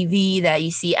on TV that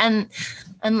you see. And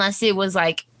unless it was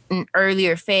like an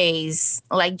earlier phase,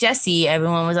 like Jesse,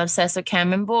 everyone was obsessed with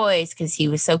Cameron Boyce because he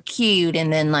was so cute.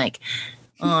 And then like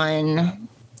on...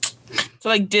 So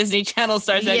like Disney Channel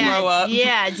stars that grow up.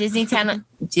 Yeah, Disney Channel.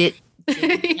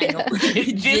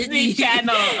 Disney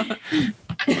Channel.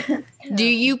 Do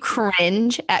you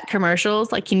cringe at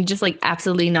commercials? Like, can you just like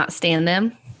absolutely not stand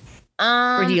them?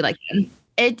 Or do you like them?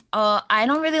 I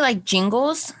don't really like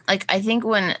jingles. Like, I think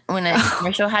when a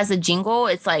commercial has a jingle,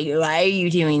 it's like, why are you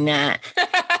doing that?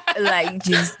 Like,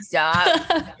 just stop.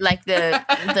 Like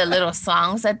the little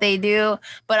songs that they do.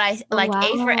 But I like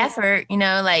A for effort, you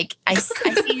know, like I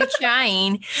see you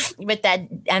trying, but that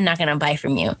I'm not gonna buy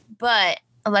from you. But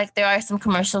like there are some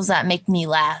commercials that make me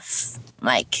laugh.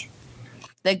 Like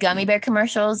the gummy bear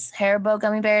commercials, Haribo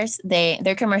gummy bears,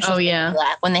 their commercials make me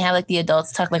laugh when they have like the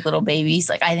adults talk like little babies.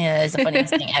 Like I think that is the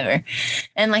funniest thing ever.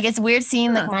 And like it's weird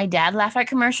seeing like my dad laugh at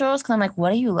commercials because I'm like,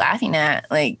 what are you laughing at?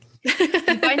 Like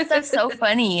you find stuff so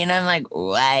funny, and I'm like,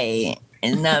 why?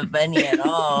 It's not funny at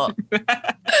all.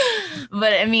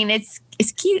 But I mean, it's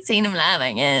cute seeing him laugh,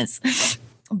 I guess.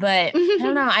 But I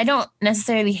don't know. I don't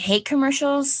necessarily hate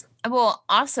commercials. Well,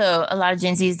 also a lot of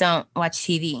Gen Zs don't watch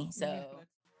TV, so.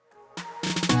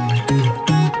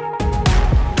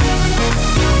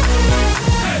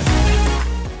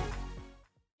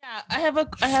 I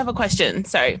have a question.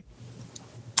 Sorry.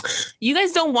 You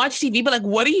guys don't watch TV, but like,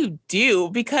 what do you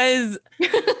do? Because you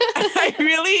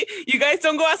guys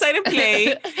don't go outside and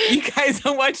play. You guys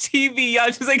don't watch TV. Y'all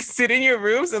just like sit in your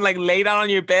rooms and like lay down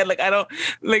on your bed. Like, I don't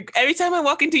like every time I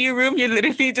walk into your room, you're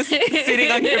literally just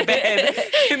sitting on your bed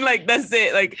and like, that's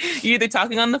it. Like you're either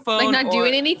talking on the phone, like not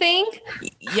doing anything.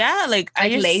 Yeah. Like I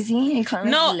just lazy.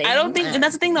 No, lazy? I don't think, and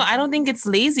that's the thing though. I don't think it's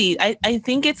lazy. I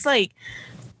think it's like,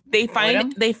 they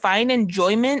find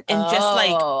enjoyment in just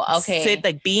like sit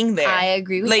like being there. I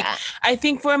agree with like, that. I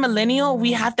think for a millennial,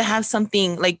 we have to have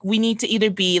something like we need to either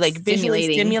be like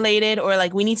visually stimulated or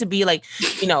like we need to be like,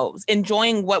 you know,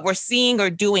 enjoying what we're seeing or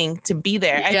doing to be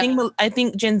there. Yeah. I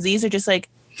think Gen Zs are just like,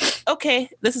 okay,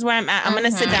 this is where I'm at. I'm gonna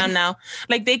sit down now.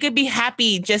 Like they could be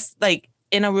happy just like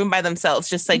in a room by themselves,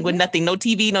 just like with nothing, no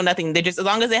TV, no nothing. They just, as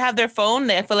long as they have their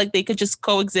phone, I feel like they could just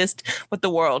coexist with the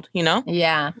world, you know?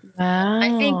 Yeah. Wow. I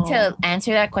think to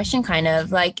answer that question, kind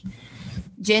of like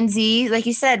Gen Z, like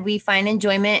you said, we find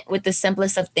enjoyment with the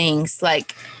simplest of things.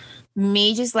 Like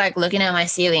me just like looking at my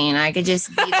ceiling, I could just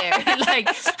be there. Like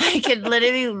I could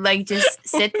literally like just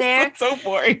sit there. So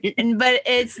boring. But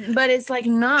it's like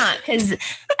not, because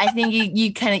I think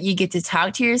you get to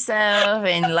talk to yourself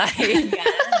and like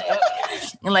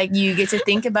like you get to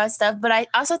think about stuff. But I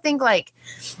also think like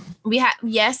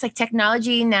like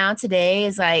technology now today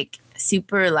is like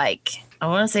super like, I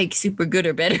want to say super good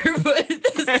or better, but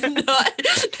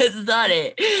that's not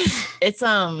it. It's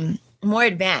more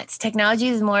advanced. Technology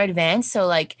is more advanced. So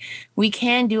like we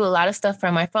can do a lot of stuff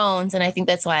from our phones. And I think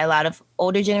that's why a lot of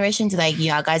older generations are like,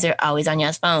 y'all guys are always on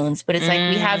y'all's phones. But it's like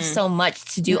we have so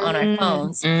much to do on our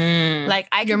phones. Like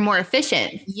you're more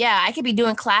efficient. Yeah, I could be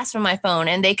doing class from my phone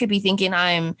and they could be thinking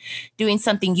I'm doing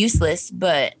something useless,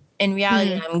 but in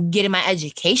reality, I'm getting my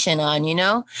education on, you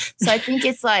know? So I think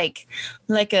it's like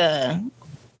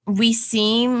we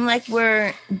seem like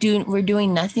we're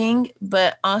doing nothing,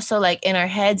 but also like in our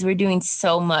heads, we're doing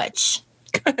so much.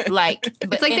 Like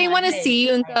it's like they want to see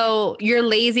you and go, you're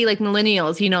lazy, like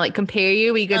millennials, you know, like compare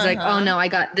you. We guys like, oh no, I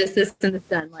got this and this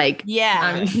done. Like,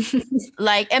 yeah,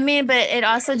 like I mean, but it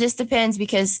also just depends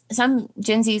because some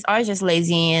Gen Zs are just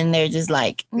lazy and they're just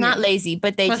like not lazy,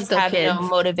 but they just have no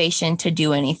motivation to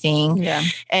do anything. Yeah,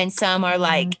 and some are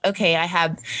like, okay, I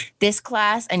have this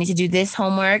class, I need to do this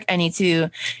homework, I need to,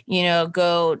 you know,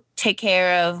 go take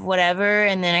care of whatever,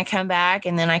 and then I come back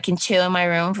and then I can chill in my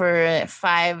room for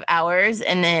 5 hours,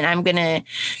 and then I'm gonna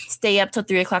stay up till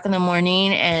 3 o'clock in the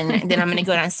morning, and then I'm gonna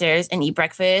go downstairs and eat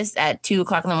breakfast at 2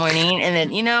 o'clock in the morning, and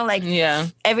then, you know, like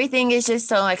everything is just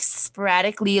so like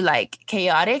sporadically like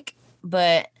chaotic,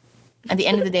 but at the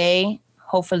end of the day,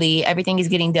 hopefully everything is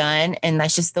getting done, and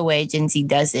that's just the way Gen Z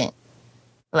does it.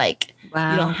 Like, you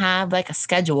don't have like a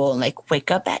schedule, like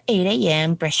wake up at 8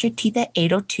 a.m., brush your teeth at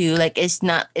 8:02. Like it's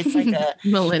like a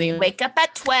millennial. Wake up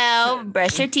at 12,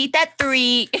 brush your teeth at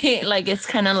 3. Like it's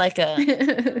kind of like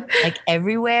a like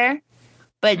everywhere.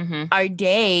 But our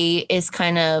day is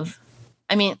kind of,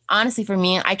 I mean, honestly, for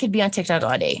me, I could be on TikTok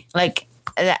all day. Like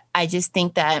I just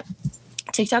think that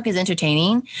TikTok is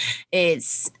entertaining.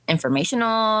 It's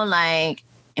informational,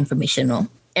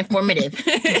 informative.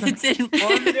 It's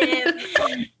informative.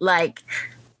 Like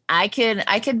I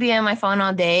could be on my phone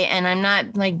all day, and I'm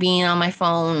not like being on my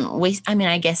phone I mean,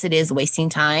 I guess it is wasting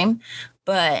time,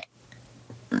 but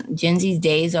Gen Z's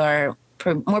days are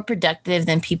more productive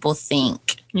than people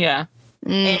think. Yeah.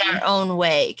 In our own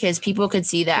way, because people could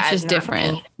see that as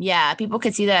different. People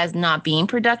could see that as not being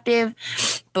productive,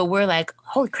 but we're like,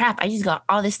 holy crap, I just got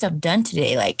all this stuff done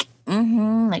today. Like,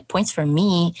 like points for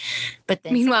me. But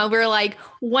then meanwhile, we're like,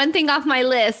 one thing off my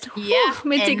list. Yeah, I'm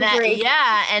gonna take a break.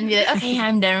 Yeah, and be like, okay,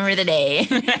 I'm done for the day.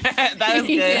 That was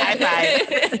good. High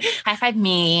five. High five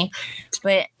me.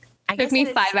 But I guess Took me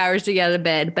that it's- 5 hours to get out of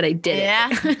bed, but I did Yeah.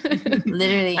 it.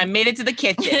 Literally. I made it to the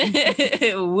kitchen.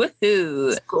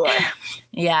 Woohoo.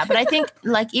 Yeah, but I think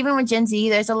like even with Gen Z,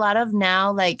 there's a lot of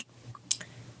now like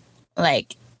I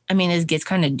mean, this gets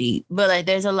kind of deep, but like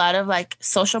there's a lot of like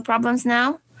social problems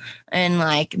now and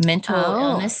like mental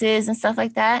illnesses and stuff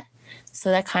like that.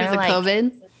 So that kind of like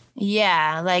COVID.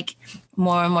 Yeah, like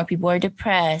more and more people are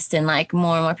depressed and like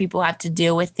more and more people have to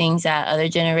deal with things that other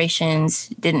generations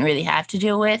didn't really have to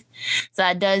deal with. So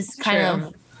that does kind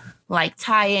of like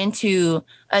tie into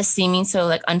us seeming so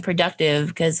like unproductive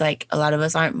because like a lot of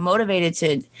us aren't motivated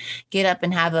to get up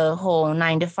and have a whole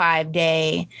 9-to-5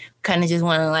 day. Kind of just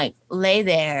want to like lay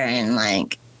there and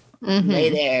like lay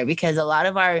there because a lot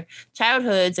of our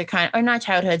childhoods are or not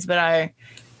childhoods, but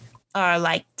our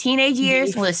like teenage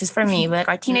years. Well, this is for me, but like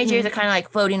our teenage years are kind of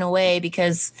like floating away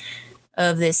because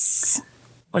of this.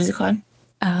 What is it called?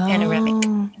 Panoramic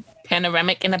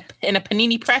in a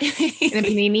panini press. In a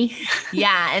panini.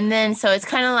 Yeah, and then so it's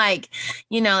kind of like,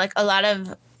 you know, like a lot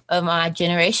of my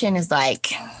generation is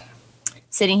like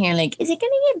sitting here like, is it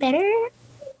gonna get better?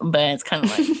 But it's kind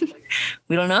of like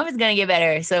we don't know if it's gonna get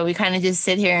better, so we kind of just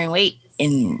sit here and wait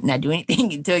and not do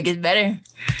anything until it gets better.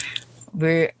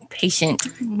 We're patient.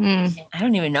 I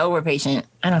don't even know we're patient.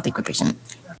 I don't think we're patient.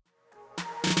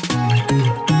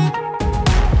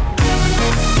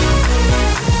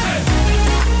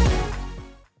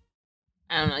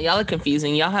 I don't know. Y'all are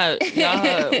confusing. Y'all have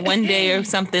one day or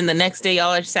something. The next day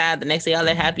y'all are sad. The next day y'all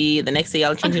are happy. The next day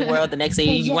y'all are changing the world. The next day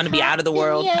you want to be out of the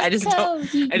world. I just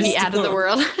Be out of the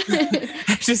world.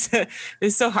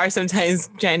 It's so hard sometimes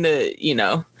trying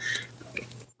to,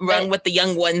 run with the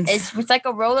young ones. It's like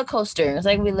a roller coaster. It's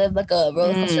like we live like a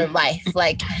roller coaster of life.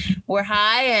 Like we're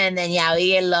high and then we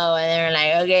get low and then we're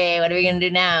like, okay, what are we gonna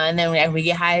do now? And then we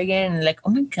get high again and like,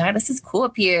 oh my god, this is cool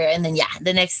up here. And then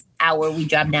the next hour we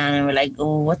drop down and we're like,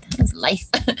 oh, what the hell is life?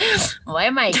 Why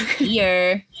am I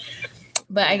here?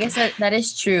 But I guess that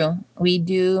is true. We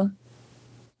do,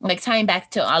 like tying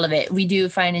back to all of it, we do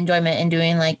find enjoyment in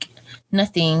doing like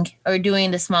nothing or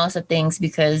doing the smallest of things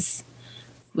because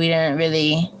we didn't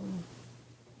really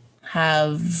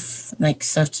have like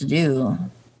stuff to do.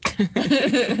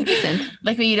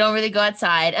 Like you don't really go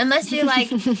outside unless you're like,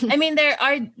 I mean, there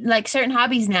are like certain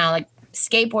hobbies now, like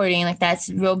skateboarding, like that's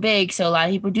real big. So a lot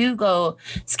of people do go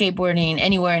skateboarding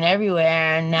anywhere and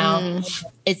everywhere. And now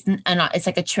it's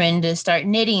like a trend to start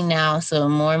knitting now. So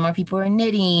more and more people are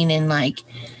knitting and like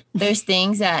there's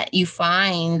things that you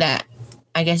find that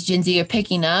I guess Gen Z are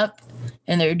picking up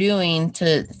and they're doing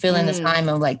to fill in the time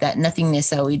of like that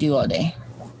nothingness that we do all day.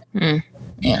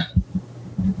 Yeah.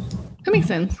 That makes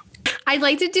sense. I'd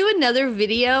like to do another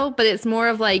video, but it's more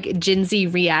of like Gen Z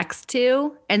reacts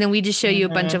to, and then we just show you a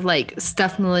bunch of like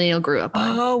stuff millennial grew up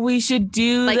on. Oh, we should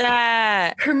do like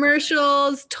that.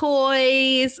 Commercials,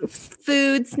 toys,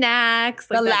 food, snacks.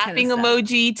 Like the laughing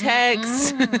emoji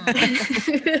text.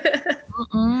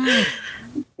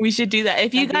 We should do that.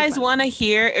 If you guys want to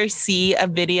hear or see a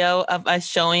video of us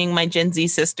showing my Gen Z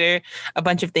sister a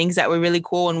bunch of things that were really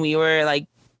cool when we were like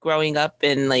growing up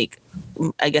and like,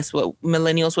 I guess what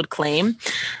millennials would claim,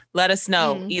 let us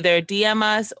know. Either DM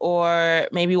us or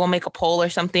maybe we'll make a poll or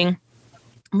something.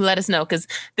 Let us know because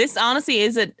this honestly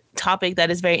is a topic that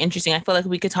is very interesting. I feel like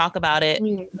we could talk about it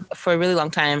for a really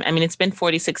long time. I mean, it's been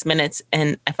 46 minutes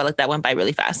and I felt like that went by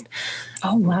really fast.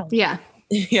 Oh, wow. Yeah.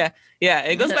 Yeah,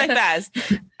 it goes by fast.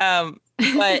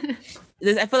 But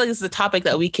I feel like this is a topic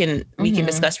that we can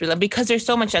discuss because there's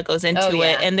so much that goes into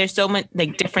it, and there's so much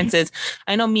like differences.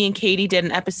 I know me and Katie did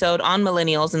an episode on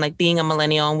millennials and like being a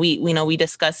millennial, and we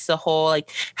discussed the whole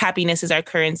like happiness is our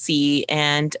currency,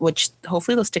 and which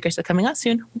hopefully those stickers are coming out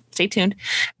soon. Stay tuned.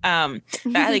 That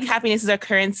like happiness is our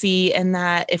currency, and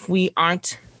that if we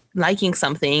aren't liking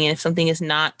something, and if something is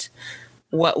not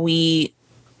what we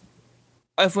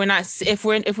if we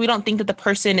don't think that the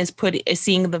person is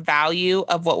seeing the value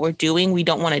of what we're doing, we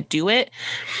don't want to do it.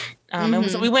 And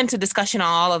so we went to discussion on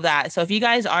all of that. So if you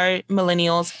guys are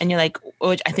millennials and you're like,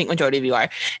 which I think majority of you are,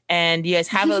 and you guys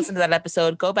haven't listened to that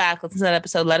episode, go back, listen to that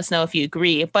episode, let us know if you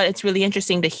agree. But it's really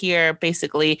interesting to hear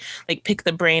basically like pick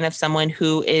the brain of someone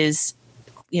who is,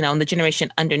 in the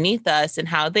generation underneath us and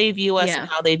how they view us and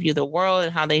how they view the world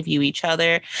and how they view each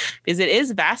other, because it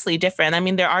is vastly different. I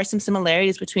mean, there are some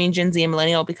similarities between Gen Z and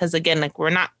millennial because again, like we're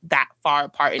not that far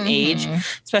apart in age,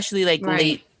 especially like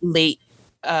late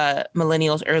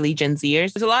millennials, early Gen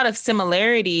Zers. There's a lot of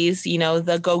similarities, you know,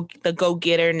 the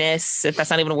go-getterness, if that's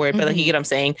not even a word, but like, you get what I'm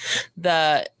saying,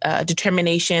 the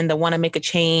determination, the want to make a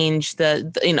change,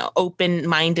 the you know,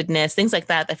 open-mindedness, things like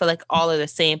that. I feel like all are the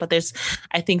same, but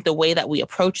I think the way that we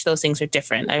approach those things are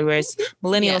different. Whereas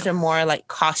millennials are more like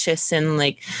cautious and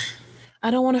like, I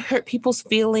don't want to hurt people's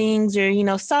feelings, or, you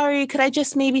know, sorry, could I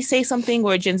just maybe say something?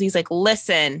 Where Gen Z's like,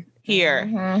 listen,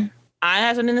 here, I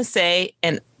have something to say,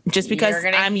 and just because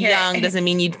I'm young doesn't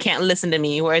mean you can't listen to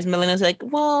me. Whereas millennials are like,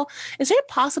 well, is there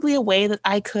possibly a way that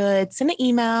I could send an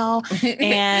email?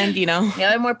 And, you know,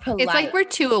 they're more polite. It's like we're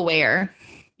too aware.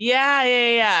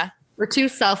 Yeah. We're too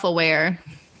self-aware.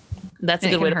 That's a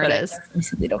good way to put it. We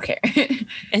simply don't care.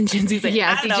 And Gen Z's like,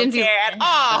 I don't care at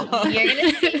all. You're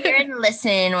going to sit here and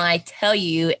listen while I tell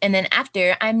you. And then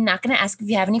after, I'm not going to ask if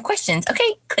you have any questions.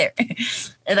 Okay, clear.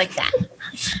 Like that.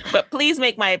 But please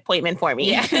make my appointment for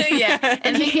me. Yeah.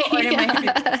 And people order my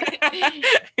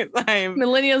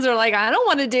Millennials are like, I don't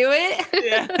want to do it.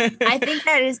 Yeah. I think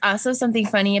that is also something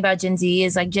funny about Gen Z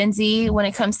is like Gen Z, when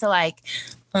it comes to like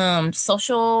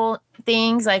social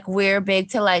things, like we're big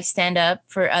to like stand up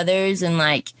for others and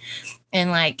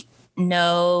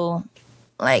know,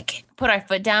 like put our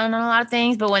foot down on a lot of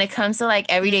things. But when it comes to like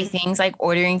everyday things, like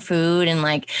ordering food and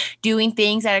like doing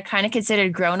things that are kind of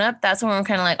considered grown up, that's when we're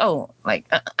kind of like, oh, like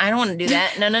I don't want to do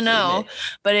that. No.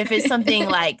 But if it's something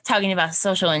like talking about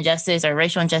social injustice or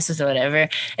racial injustice or whatever,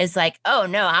 it's like, oh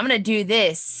no, I'm going to do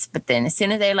this. But then as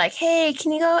soon as they're like, hey,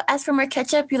 can you go ask for more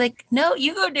ketchup? You're like, no,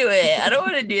 you go do it. I don't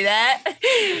want to do that.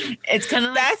 It's kind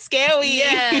of like, that's scary.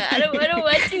 Yeah, I don't want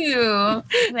to.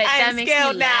 But I'm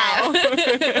scared now.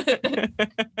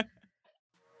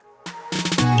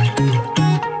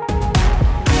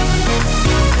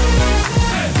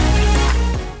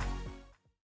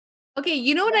 Okay,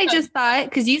 you know what I just thought?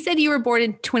 Because you said you were born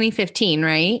in 2015,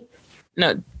 right?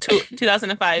 No,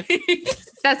 2005.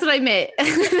 That's what I meant.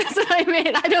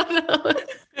 I don't know.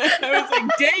 I was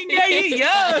like, dang, yeah, you're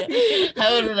young.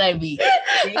 How old would I be?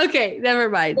 Okay, never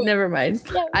mind.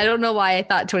 I don't know why I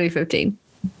thought 2015.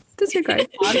 Disregard.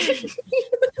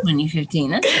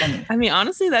 2015. That's funny. I mean,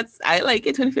 honestly, I like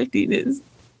it. 2015 is.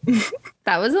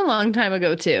 That was a long time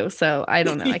ago too, so I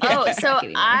don't know. I can't keep track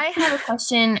anymore. I have a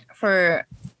question for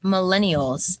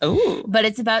millennials. Oh, but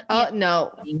it's about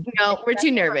no, we're too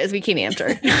nervous. We can't answer.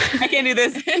 I can't do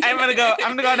this. I'm gonna go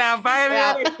now. Bye.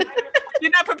 Yeah. I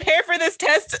did not prepare for this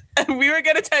test. We were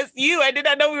gonna test you. I did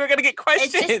not know we were gonna get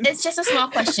questions. It's just a small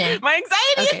question. My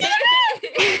anxiety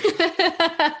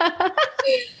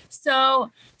is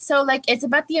So like it's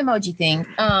about the emoji thing.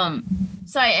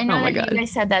 So I know that you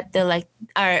guys said that the like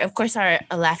our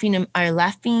laughing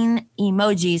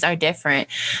emojis are different,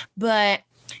 but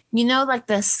you know, like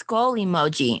the skull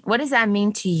emoji, what does that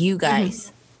mean to you guys?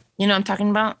 Mm-hmm. You know what I'm talking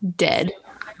about? Dead.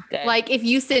 Like if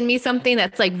you send me something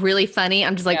that's like really funny,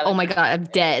 I'm just like, oh my God, I'm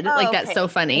dead. Oh, like that's so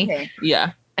funny. Okay.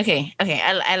 Yeah. Okay.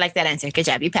 I like that answer. Good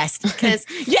job. You passed. Because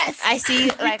yes, I see.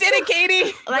 Like, you did it,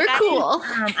 Katie. Like, we're cool.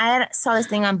 I saw this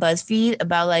thing on BuzzFeed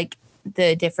about like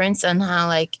the difference on how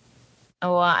like,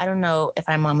 I don't know if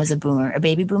my mom was a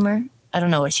baby boomer. I don't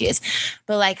know what she is,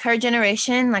 but like her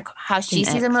generation, like how she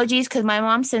sees emojis. Because my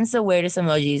mom sends the weirdest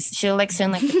emojis. She'll like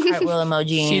send like the cartwheel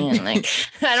emoji and like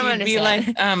I don't understand. Be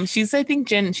like, she's I think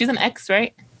she's an X,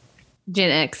 right?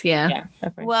 Gen X, yeah.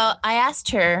 Well, I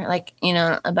asked her, like, you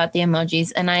know, about the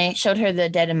emojis, and I showed her the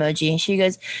dead emoji. She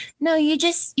goes, no, you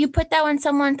put that when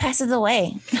someone passes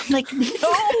away. I'm like, no,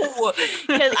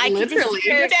 because I can just see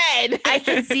her dead. I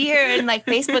can see her in like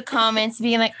Facebook comments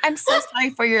being like, I'm so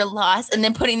sorry for your loss, and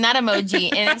then putting that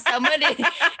emoji. And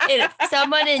if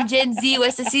someone in Gen Z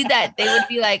was to see that, they would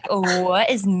be like, oh, what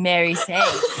is Mary saying?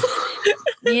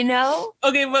 You know?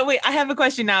 Okay, but wait, I have a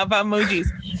question now about emojis.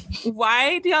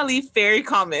 Why do y'all leave fairy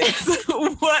comments?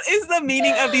 What is the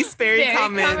meaning of these fairy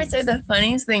comments? Comments are the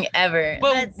funniest thing ever.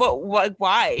 But what?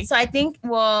 Why? So I think,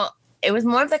 it was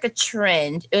more of like a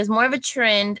trend. It was more of a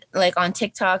trend like on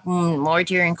TikTok more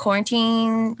during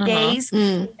quarantine days.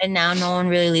 And now no one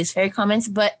really leaves fairy comments.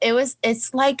 But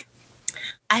it's like,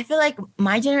 I feel like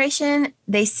my generation,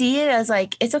 they see it as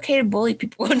like, it's okay to bully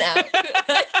people now.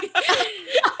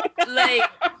 Like,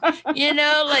 you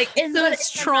know, like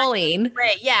it's trolling.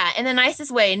 Right, yeah, in the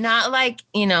nicest way, not like,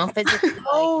 you know, physically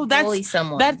bully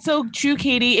someone. That's so true,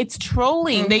 Katie. It's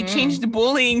trolling. They changed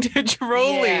bullying to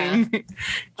trolling.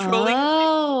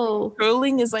 Yeah.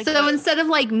 Trolling is like so instead of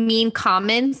like mean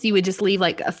comments, you would just leave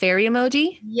like a fairy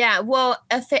emoji. Yeah, well,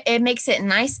 it makes it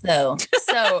nice though.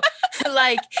 So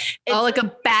like it's like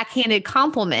a backhanded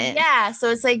compliment. yeah. So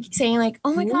it's like saying like,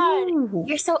 oh my God, Ooh.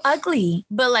 you're so ugly.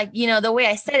 But like, you know, the way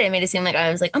I said it made it seem like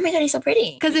I was like, oh my God, you're so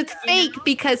pretty. Because it's fake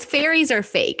because fairies are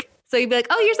fake. So you'd be like,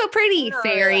 oh, you're so pretty,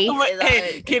 fairy.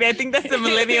 Hey, kid, I think that's the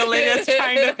millennial lady that's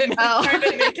trying to make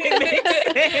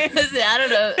it make sense. I don't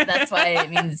know. That's why it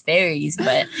means fairies,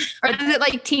 but Or is it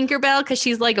like Tinkerbell because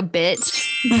she's like a bitch?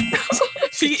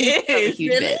 She She's a is.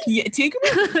 huge Really? bitch. Yeah,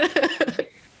 Tinkerbell.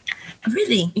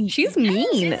 really, She's she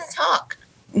mean. doesn't talk.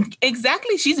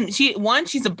 Exactly.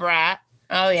 She's a brat,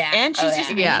 Oh yeah, and she's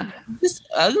just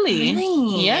ugly.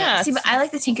 Really? Yeah. See, but I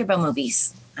like the Tinkerbell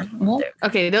movies. I don't know.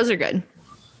 Okay, those are good.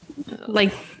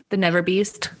 Like the Never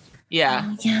Beast. Yeah.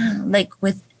 Oh, yeah, like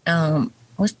with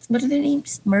what are their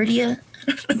names? Murdia.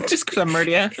 Just because I'm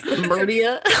Murdia.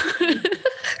 Murdia.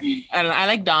 I don't know. I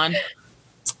like Dawn.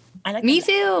 I like Me the-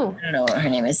 too. I don't know what her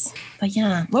name is, but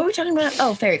yeah. What were we talking about?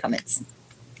 Oh, fairy comments.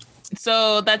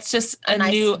 So that's just A a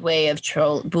nice new. way of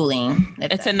bullying.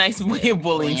 It's a nice way of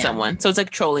bullying Yeah. someone. So it's like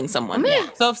trolling someone. Yeah.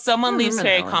 So if someone I leaves remember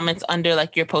fairy that one. comments under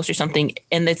like your post or something,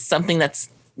 and it's something that's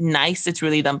nice, it's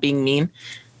really them being mean.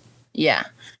 Yeah.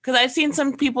 Because I've seen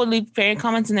some people leave fairy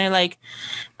comments and they're like,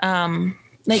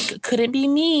 could it be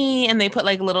me? And they put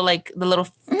like little the little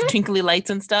twinkly lights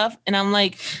and stuff, and I'm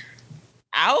like,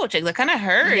 ouch! Like that kind of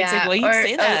hurts. Like why you or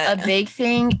say that? A big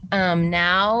thing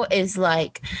now is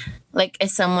like if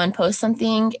someone posts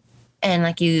something and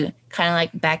like you kind of like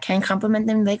backhand compliment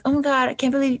them, like, oh my God, I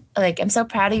can't believe, like, I'm so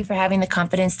proud of you for having the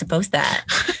confidence to post that.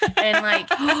 And like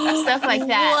stuff like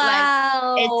that.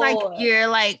 Wow. Like, it's like you're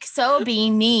like so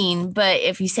being mean, but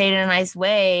if you say it in a nice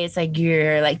way, it's like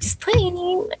you're like just playing.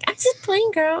 Like, I'm just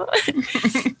playing, girl.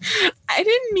 I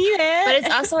didn't mean it. But it's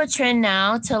also a trend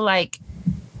now to like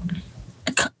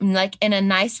in a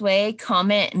nice way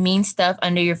comment mean stuff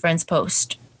under your friend's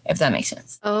post, if that makes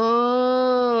sense.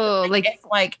 Oh, like If,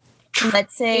 like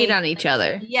let's say hate on each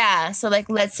other. yeah, so like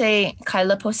let's say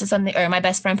Kyla posted something or my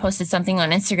best friend posted something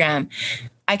on Instagram,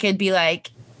 I could be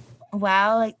like,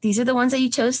 wow, like these are the ones that you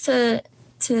chose to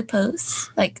post,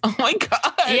 like oh my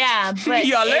God. yeah, but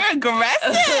y'all are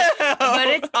aggressive. but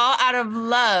it's all out of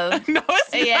love. No,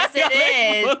 it's not. Yes,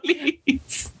 it Y'all are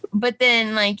bullies. But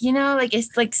then like, you know, like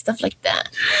it's like stuff like that.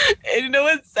 And you know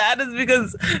what's sad is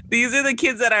because these are the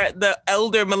kids that are the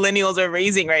elder millennials are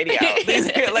raising right now. These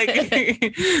are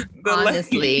like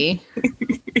Honestly.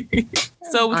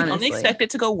 so we can only Honestly. expect it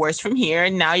to go worse from here.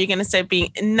 And now you're gonna start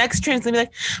being next trend's gonna be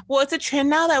like, well, it's a trend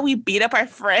now that we beat up our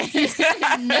friends.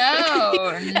 No,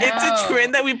 It's a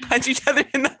trend that we punch each other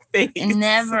in the face.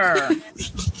 Never.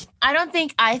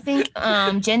 I think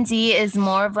Gen Z is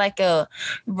more of like a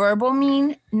verbal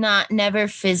mean, never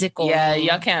physical. Yeah, mean.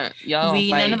 y'all can't. Y'all don't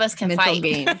None fight. of us can Mental fight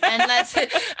game.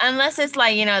 unless it's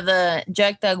like, you know, the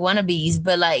drug thug wannabes.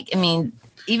 But like, I mean,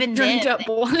 even Drugged then, up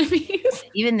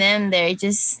wannabes. they're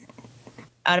just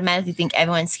automatically think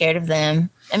everyone's scared of them.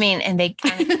 I mean, and they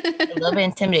kind of a little bit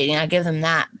intimidating. I'll give them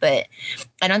that, but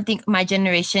I don't think my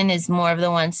generation is more of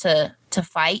the ones to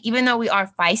fight, even though we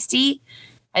are feisty.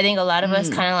 I think a lot of us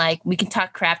kind of like, we can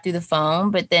talk crap through the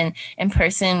phone, but then in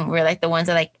person, we're like the ones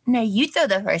that are like, no, you throw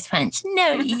the first punch.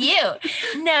 No, you.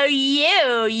 No,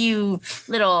 you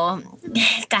little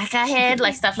caca head,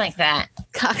 like stuff like that.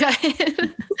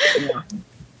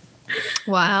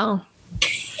 Wow.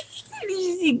 Did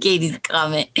you see Katie's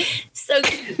comment? So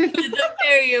cute. The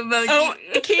fairy emoji. Oh,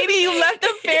 Katie, you left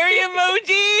the fairy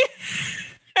emoji.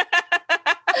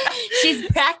 She's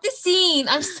practicing.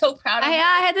 I'm so proud of her.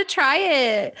 I had to try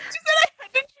it.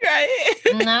 Try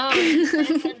it. No,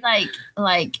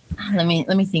 like let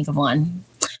me think of one.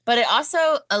 But it also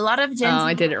a lot of Gen Z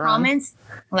I did it wrong. comments,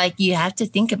 like you have to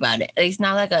think about it. It's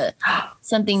not like a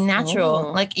something natural.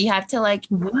 Oh. Like you have to like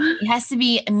it has to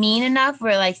be mean enough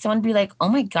where like someone be like, oh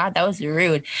my God, that was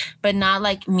rude, but not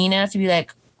like mean enough to be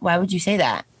like, why would you say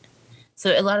that?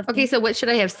 So a lot of Okay, so what should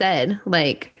I have said?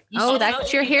 Like, should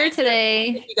that's know- your hair today.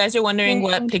 If you guys are wondering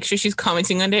what picture she's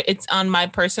commenting under, it's on my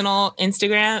personal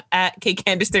Instagram at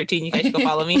KCandice13. You guys should go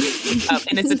follow me.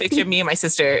 And it's a picture of me and my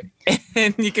sister.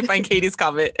 And you can find Katie's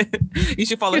comment. You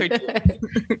should follow her too.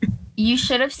 you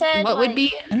should have said What would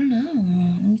be? I don't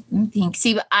know. Let me think.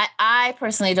 See, but I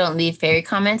personally don't leave fairy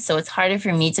comments, so it's harder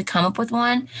for me to come up with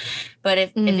one. But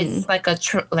if it's like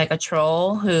a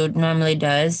troll who normally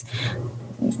does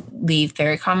leave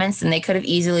fairy comments, then they could have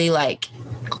easily like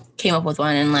came up with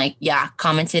one and like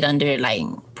commented under like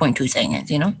 0.2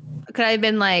 seconds, you know? Could I have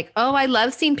been like, oh, I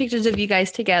love seeing pictures of you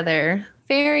guys together.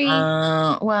 Fairy.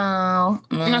 Well,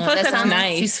 I feel like that that's sounds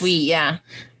nice. too sweet. Yeah,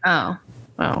 Oh.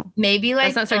 maybe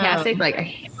like That's not sarcastic. Like,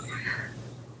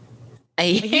 I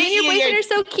you and your boyfriend are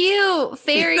so cute.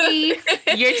 Fairy.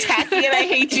 You're tacky and I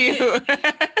hate you.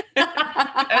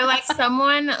 Or like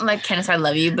someone like Candace, I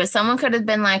love you, but someone could have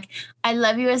been like, I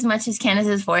love you as much as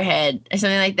Candace's forehead or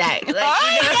something like that. Like,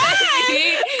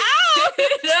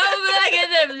 no, but like in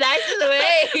the nicest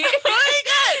way. Oh my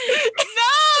god!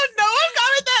 No one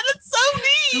commented that. That's so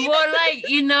mean. Well, like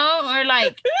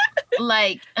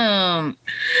or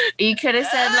you could have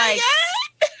said like.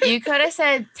 You could have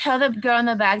said, tell the girl in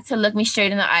the back to look me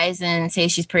straight in the eyes and say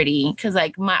she's pretty. Because,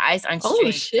 like, my eyes aren't straight.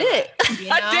 Oh, shit. You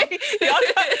know?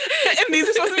 And these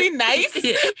are supposed to be nice.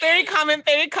 Very comment,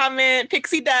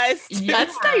 pixie dust. Yeah.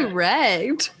 That's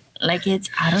direct. Like, it's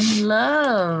out of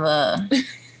love.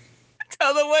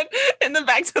 Tell the one in the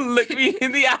back to look me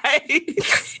in the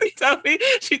eyes. Tell me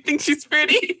she thinks she's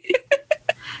pretty.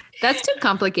 That's too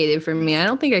complicated for me. I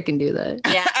don't think I can do that.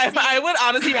 Yeah. I would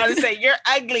honestly rather say you're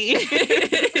ugly.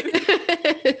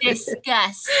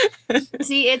 Disgust.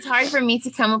 See, it's hard for me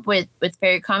to come up with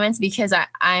fairy comments because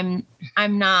I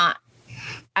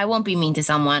won't be mean to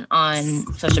someone on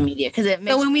social media because it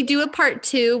makes. So when we do a part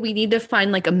 2, we need to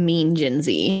find like a mean Gen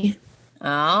Z.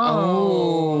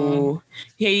 Oh.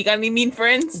 Yeah, you got any mean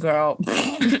friends? Girl.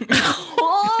 I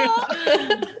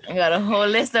got a whole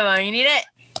list of them. You need it?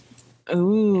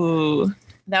 Ooh.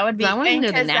 That would be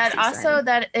because that also side.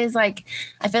 That is like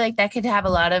I feel like that could have a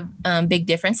lot of big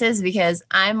differences because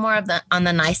I'm more of on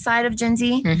the nice side of Gen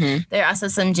Z. Mm-hmm. There are also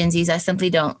some Gen Zs I simply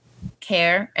don't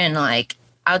care and like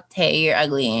I'll tell you you're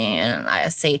ugly and I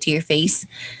say it to your face.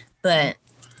 But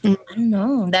I don't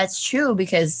know. That's true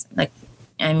because like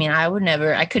I mean I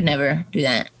could never do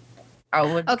that.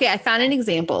 Okay, I found an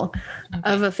example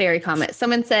of a fairy comment.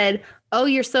 Someone said, "Oh,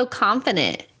 you're so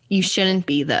confident. You shouldn't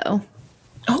be though."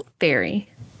 Oh, fairy.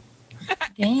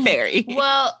 Fairy.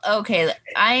 Well, okay.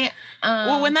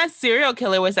 Well, when that serial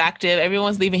killer was active, everyone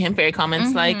was leaving him fairy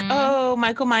comments like, "Oh,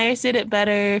 Michael Myers did it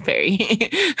better." Fairy.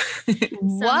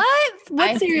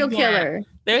 What serial killer?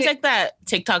 There's like that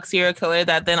TikTok serial killer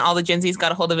that then all the Gen Zs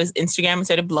got a hold of his Instagram and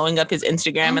started blowing up his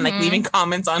Instagram and like leaving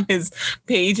comments on his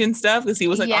page and stuff because he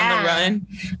was like on the run.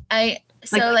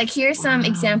 Here's some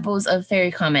examples of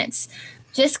fairy comments.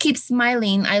 Just keep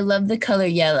smiling. I love the color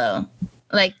yellow.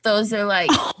 Like those are like,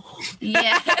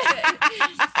 yeah,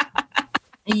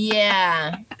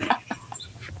 yeah.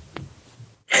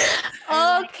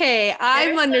 Okay,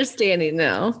 I'm understanding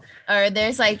now. Or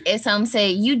there's like, if some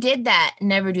say you did that,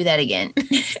 never do that again.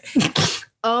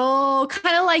 Oh,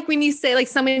 kind of like when you say like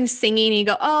someone's singing and you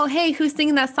go, "Oh, hey, who's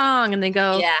singing that song?" And they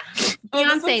go, "Yeah,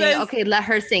 Beyonce." Okay, let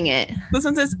her sing it. This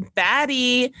one says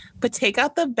baddie, but take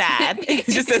out the bad. It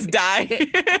just says die.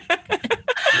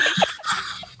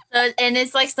 And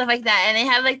it's like stuff like that. And they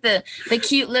have like the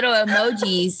cute little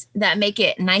emojis that make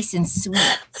it nice and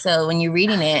sweet. So when you're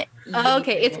reading it.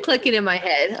 Okay, it's clicking in my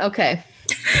head. Okay.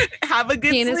 Have a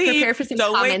good sleep.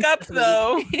 Don't wake up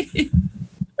though.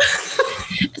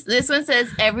 This one says,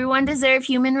 everyone deserves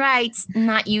human rights.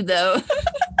 Not you though.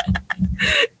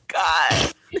 God.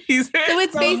 So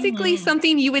it's basically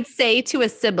something you would say to a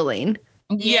sibling.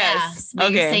 Yes.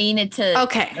 Okay. You're saying it to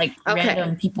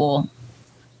random people.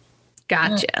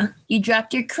 Gotcha. You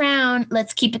dropped your crown.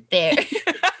 Let's keep it there.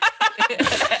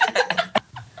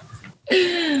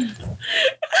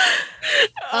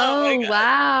 Oh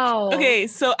wow. Okay,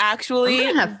 so actually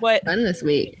I'm gonna have fun this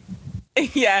week.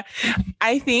 Yeah.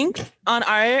 I think on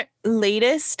our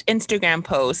latest Instagram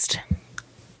post,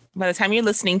 by the time you're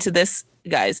listening to this,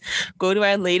 guys, go to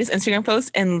our latest Instagram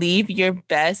post and leave your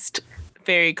best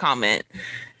fairy comment.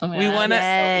 Oh we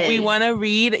want to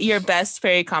read your best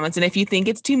fairy comments, and if you think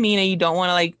it's too mean and you don't want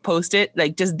to like post it,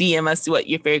 like just DM us what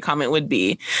your fairy comment would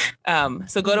be.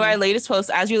 So go to our latest post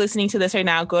as you're listening to this right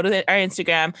now. Go to our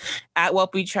Instagram at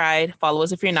Whelp We Tried. Follow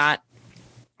us if you're not,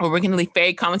 or we're gonna leave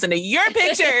fairy comments under your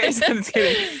pictures. I'm just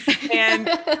kidding.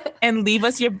 And leave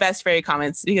us your best fairy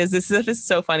comments because this stuff is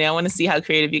so funny. I want to see how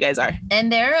creative you guys are.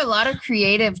 And there are a lot of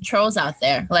creative trolls out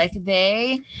there. Like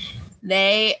they.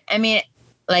 I mean.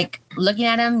 Like looking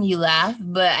at them, you laugh,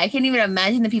 but I can't even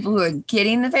imagine the people who are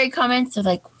getting the fairy comments. They're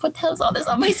like, "What the hell is all this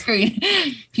on my screen?"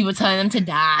 People telling them to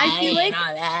die I feel like- and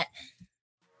all that.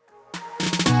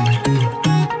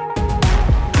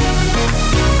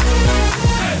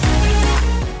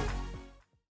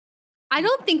 I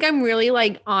don't think I'm really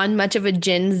like on much of a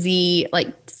Gen Z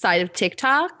like side of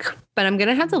TikTok, but I'm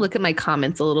gonna have to look at my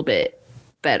comments a little bit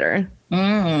better.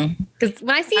 Because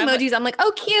when I see emojis, I'm like,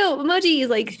 "Oh, cute emojis!"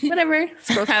 Like whatever.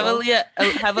 Have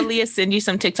Aaliyah send you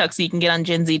some TikTok so you can get on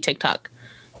Gen Z TikTok.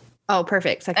 Oh,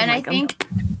 perfect. So I think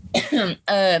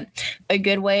a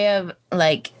good way of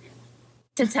like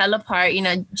to tell apart,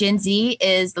 Gen Z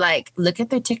is like look at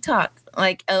their TikTok.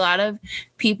 Like a lot of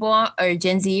people are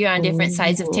Gen Z are on different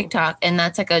sides of TikTok, and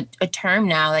that's like a term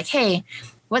now. Like, hey,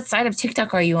 what side of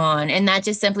TikTok are you on? And that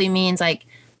just simply means like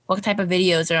what type of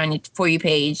videos are on your For You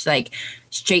page. Like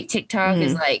straight TikTok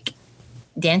is like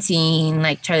dancing,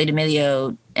 like Charlie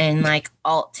D'Amelio, and like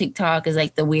alt TikTok is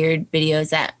like the weird videos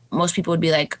that most people would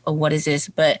be like, oh, what is this?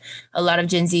 But a lot of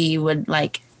Gen Z would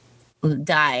like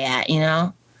die at, you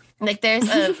know? Like there's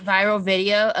a viral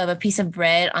video of a piece of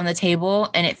bread on the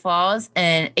table and it falls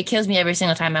and it kills me every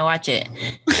single time I watch it.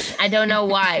 I don't know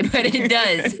why, but it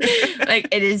does. Like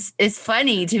it's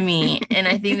funny to me. And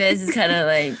I think this is kind of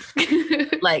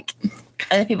like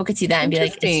other people could see that and be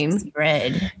like, it's just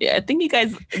bread. Yeah, I think you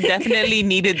guys definitely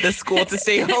needed the school to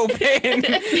stay open.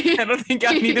 I don't think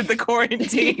y'all needed the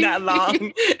quarantine that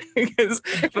long because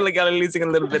I feel like y'all are losing a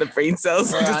little bit of brain cells.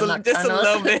 Just a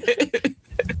little bit.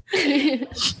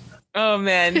 Oh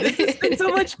man, this has been so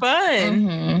much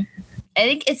fun. I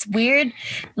think it's weird,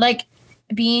 like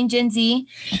being Gen Z,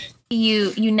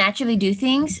 you naturally do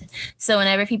things. So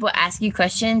whenever people ask you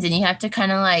questions and you have to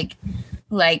kind of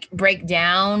like break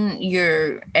down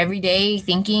your everyday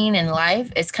thinking and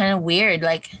life, it's kind of weird.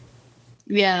 Like,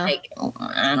 yeah, like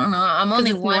I don't know. I'm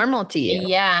only one, normal to you.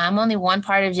 Yeah, I'm only one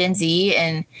part of Gen Z,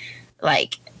 and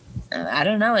like I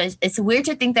don't know. It's weird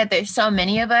to think that there's so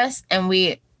many of us,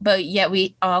 but yet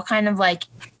we all kind of like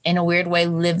in a weird way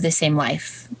live the same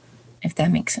life, if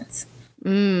that makes sense.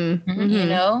 You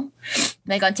know,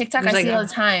 like on TikTok, I see all the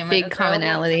time. Big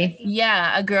commonality.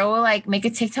 A girl will like make a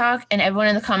TikTok and everyone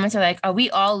in the comments are like, are we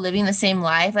all living the same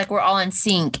life? Like we're all in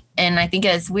sync. And I think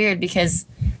it's weird because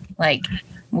like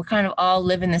we're kind of all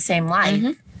living the same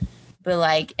life. But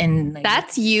like, and like,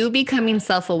 that's you becoming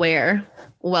self-aware.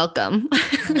 Welcome.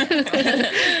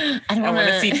 I want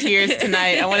to see tears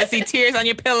tonight. I want to see tears on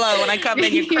your pillow when I come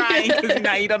in. You're crying because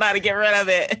now you don't know how to get rid of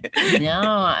it.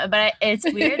 No, but it's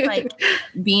weird, like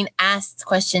being asked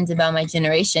questions about my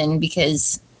generation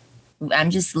because I'm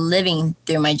just living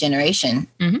through my generation.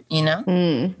 You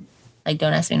know, like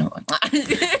don't ask me no more.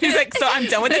 He's like, so I'm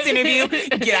done with this interview.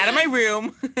 Get out of my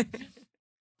room.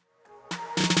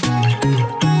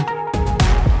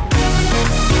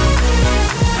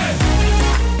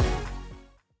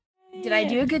 Did I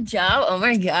do a good job? Oh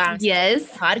my gosh. Yes.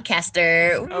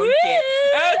 Podcaster.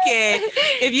 Okay.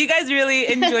 If you guys really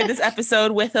enjoyed this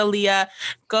episode with Aaliyah,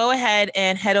 go ahead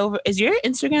and head over. Is your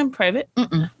Instagram private?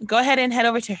 Go ahead and head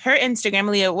over to her Instagram.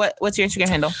 Aaliyah, what's your Instagram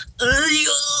handle?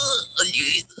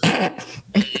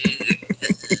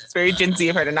 It's very Gen Z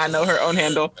of her to not know her own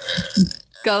handle.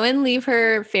 Go and leave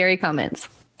her fairy comments.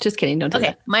 Just kidding. Don't do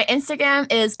that. My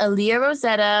Instagram is Aaliyah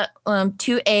Rosetta,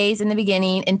 2 A's in the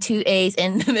beginning and 2 A's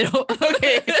in the middle.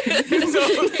 Okay. So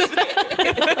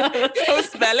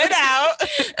spell it out.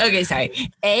 Okay, sorry.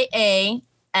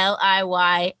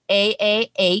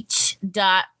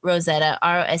 AALIYAAH.Rosetta,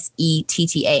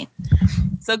 ROSETTA.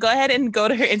 So go ahead and go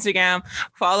to her Instagram,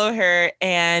 follow her,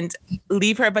 and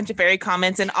leave her a bunch of fairy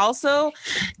comments. And also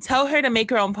tell her to make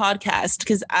her own podcast,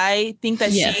 because I think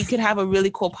that she could have a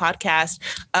really cool podcast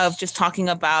of just talking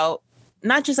about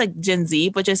not just like Gen Z,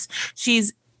 but just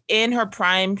she's in her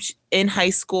prime in high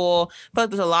school.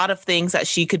 But there's a lot of things that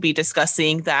she could be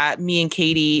discussing that me and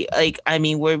Katie, like, I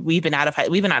mean, we've been out of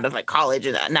like college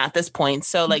and not at this point.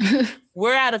 So like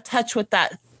we're out of touch with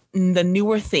that. The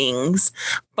newer things,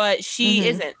 but she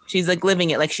isn't. She's like living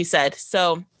it, like she said.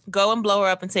 So go and blow her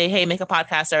up and say, hey, make a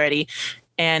podcast already,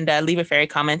 and leave her fairy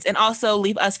comments. And also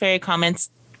leave us fairy comments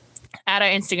at our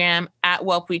Instagram at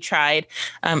Whelp We Tried.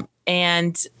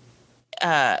 And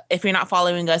if you're not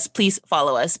following us, please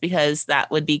follow us, because that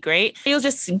would be great. You'll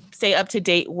just stay up to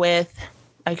date with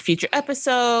like future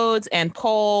episodes and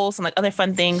polls and like other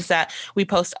fun things that we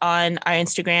post on our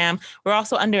Instagram. We're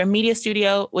also under a media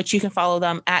studio, which you can follow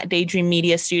them at Daydream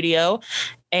Media Studio,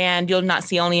 and you'll not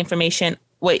see only information.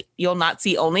 You'll not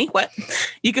see only what?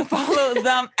 You can follow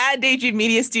them at Daydream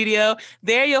Media Studio.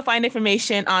 There you'll find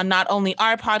information on not only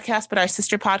our podcast, but our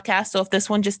sister podcast. So if this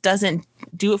one just doesn't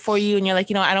do it for you and you're like,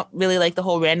 I don't really like the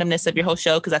whole randomness of your whole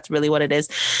show, because that's really what it is,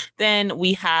 then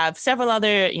we have several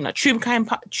other, true crime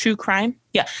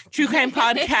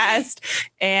podcast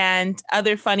and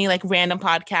other funny like random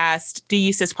podcast, Do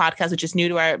You Sis podcast, which is new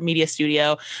to our media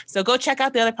studio. So go check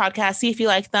out the other podcasts, see if you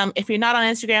like them. If you're not on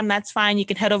Instagram, that's fine. You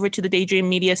can head over to the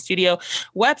Daydream Media Studio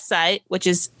website, which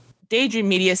is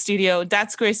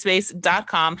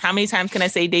daydreammediastudio.squarespace.com. How many times can I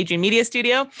say Daydream Media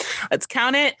Studio? Let's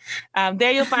count it.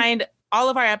 There you'll find all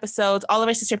of our episodes, all of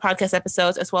our sister podcast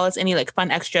episodes, as well as any like fun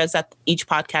extras that each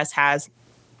podcast has.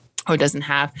 or doesn't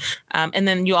have. And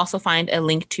then you also find a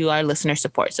link to our listener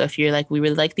support. So if you're like, we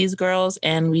really like these girls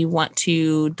and we want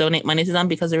to donate money to them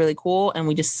because they're really cool and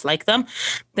we just like them,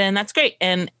 then that's great.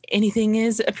 And anything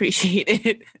is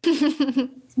appreciated.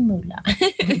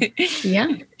 Yeah.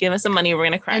 Give us some money. We're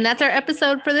going to cry. And that's our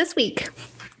episode for this week.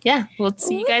 Yeah. We'll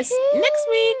see you guys next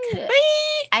week.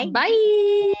 Bye.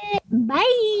 Bye.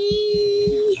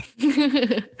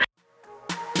 Bye.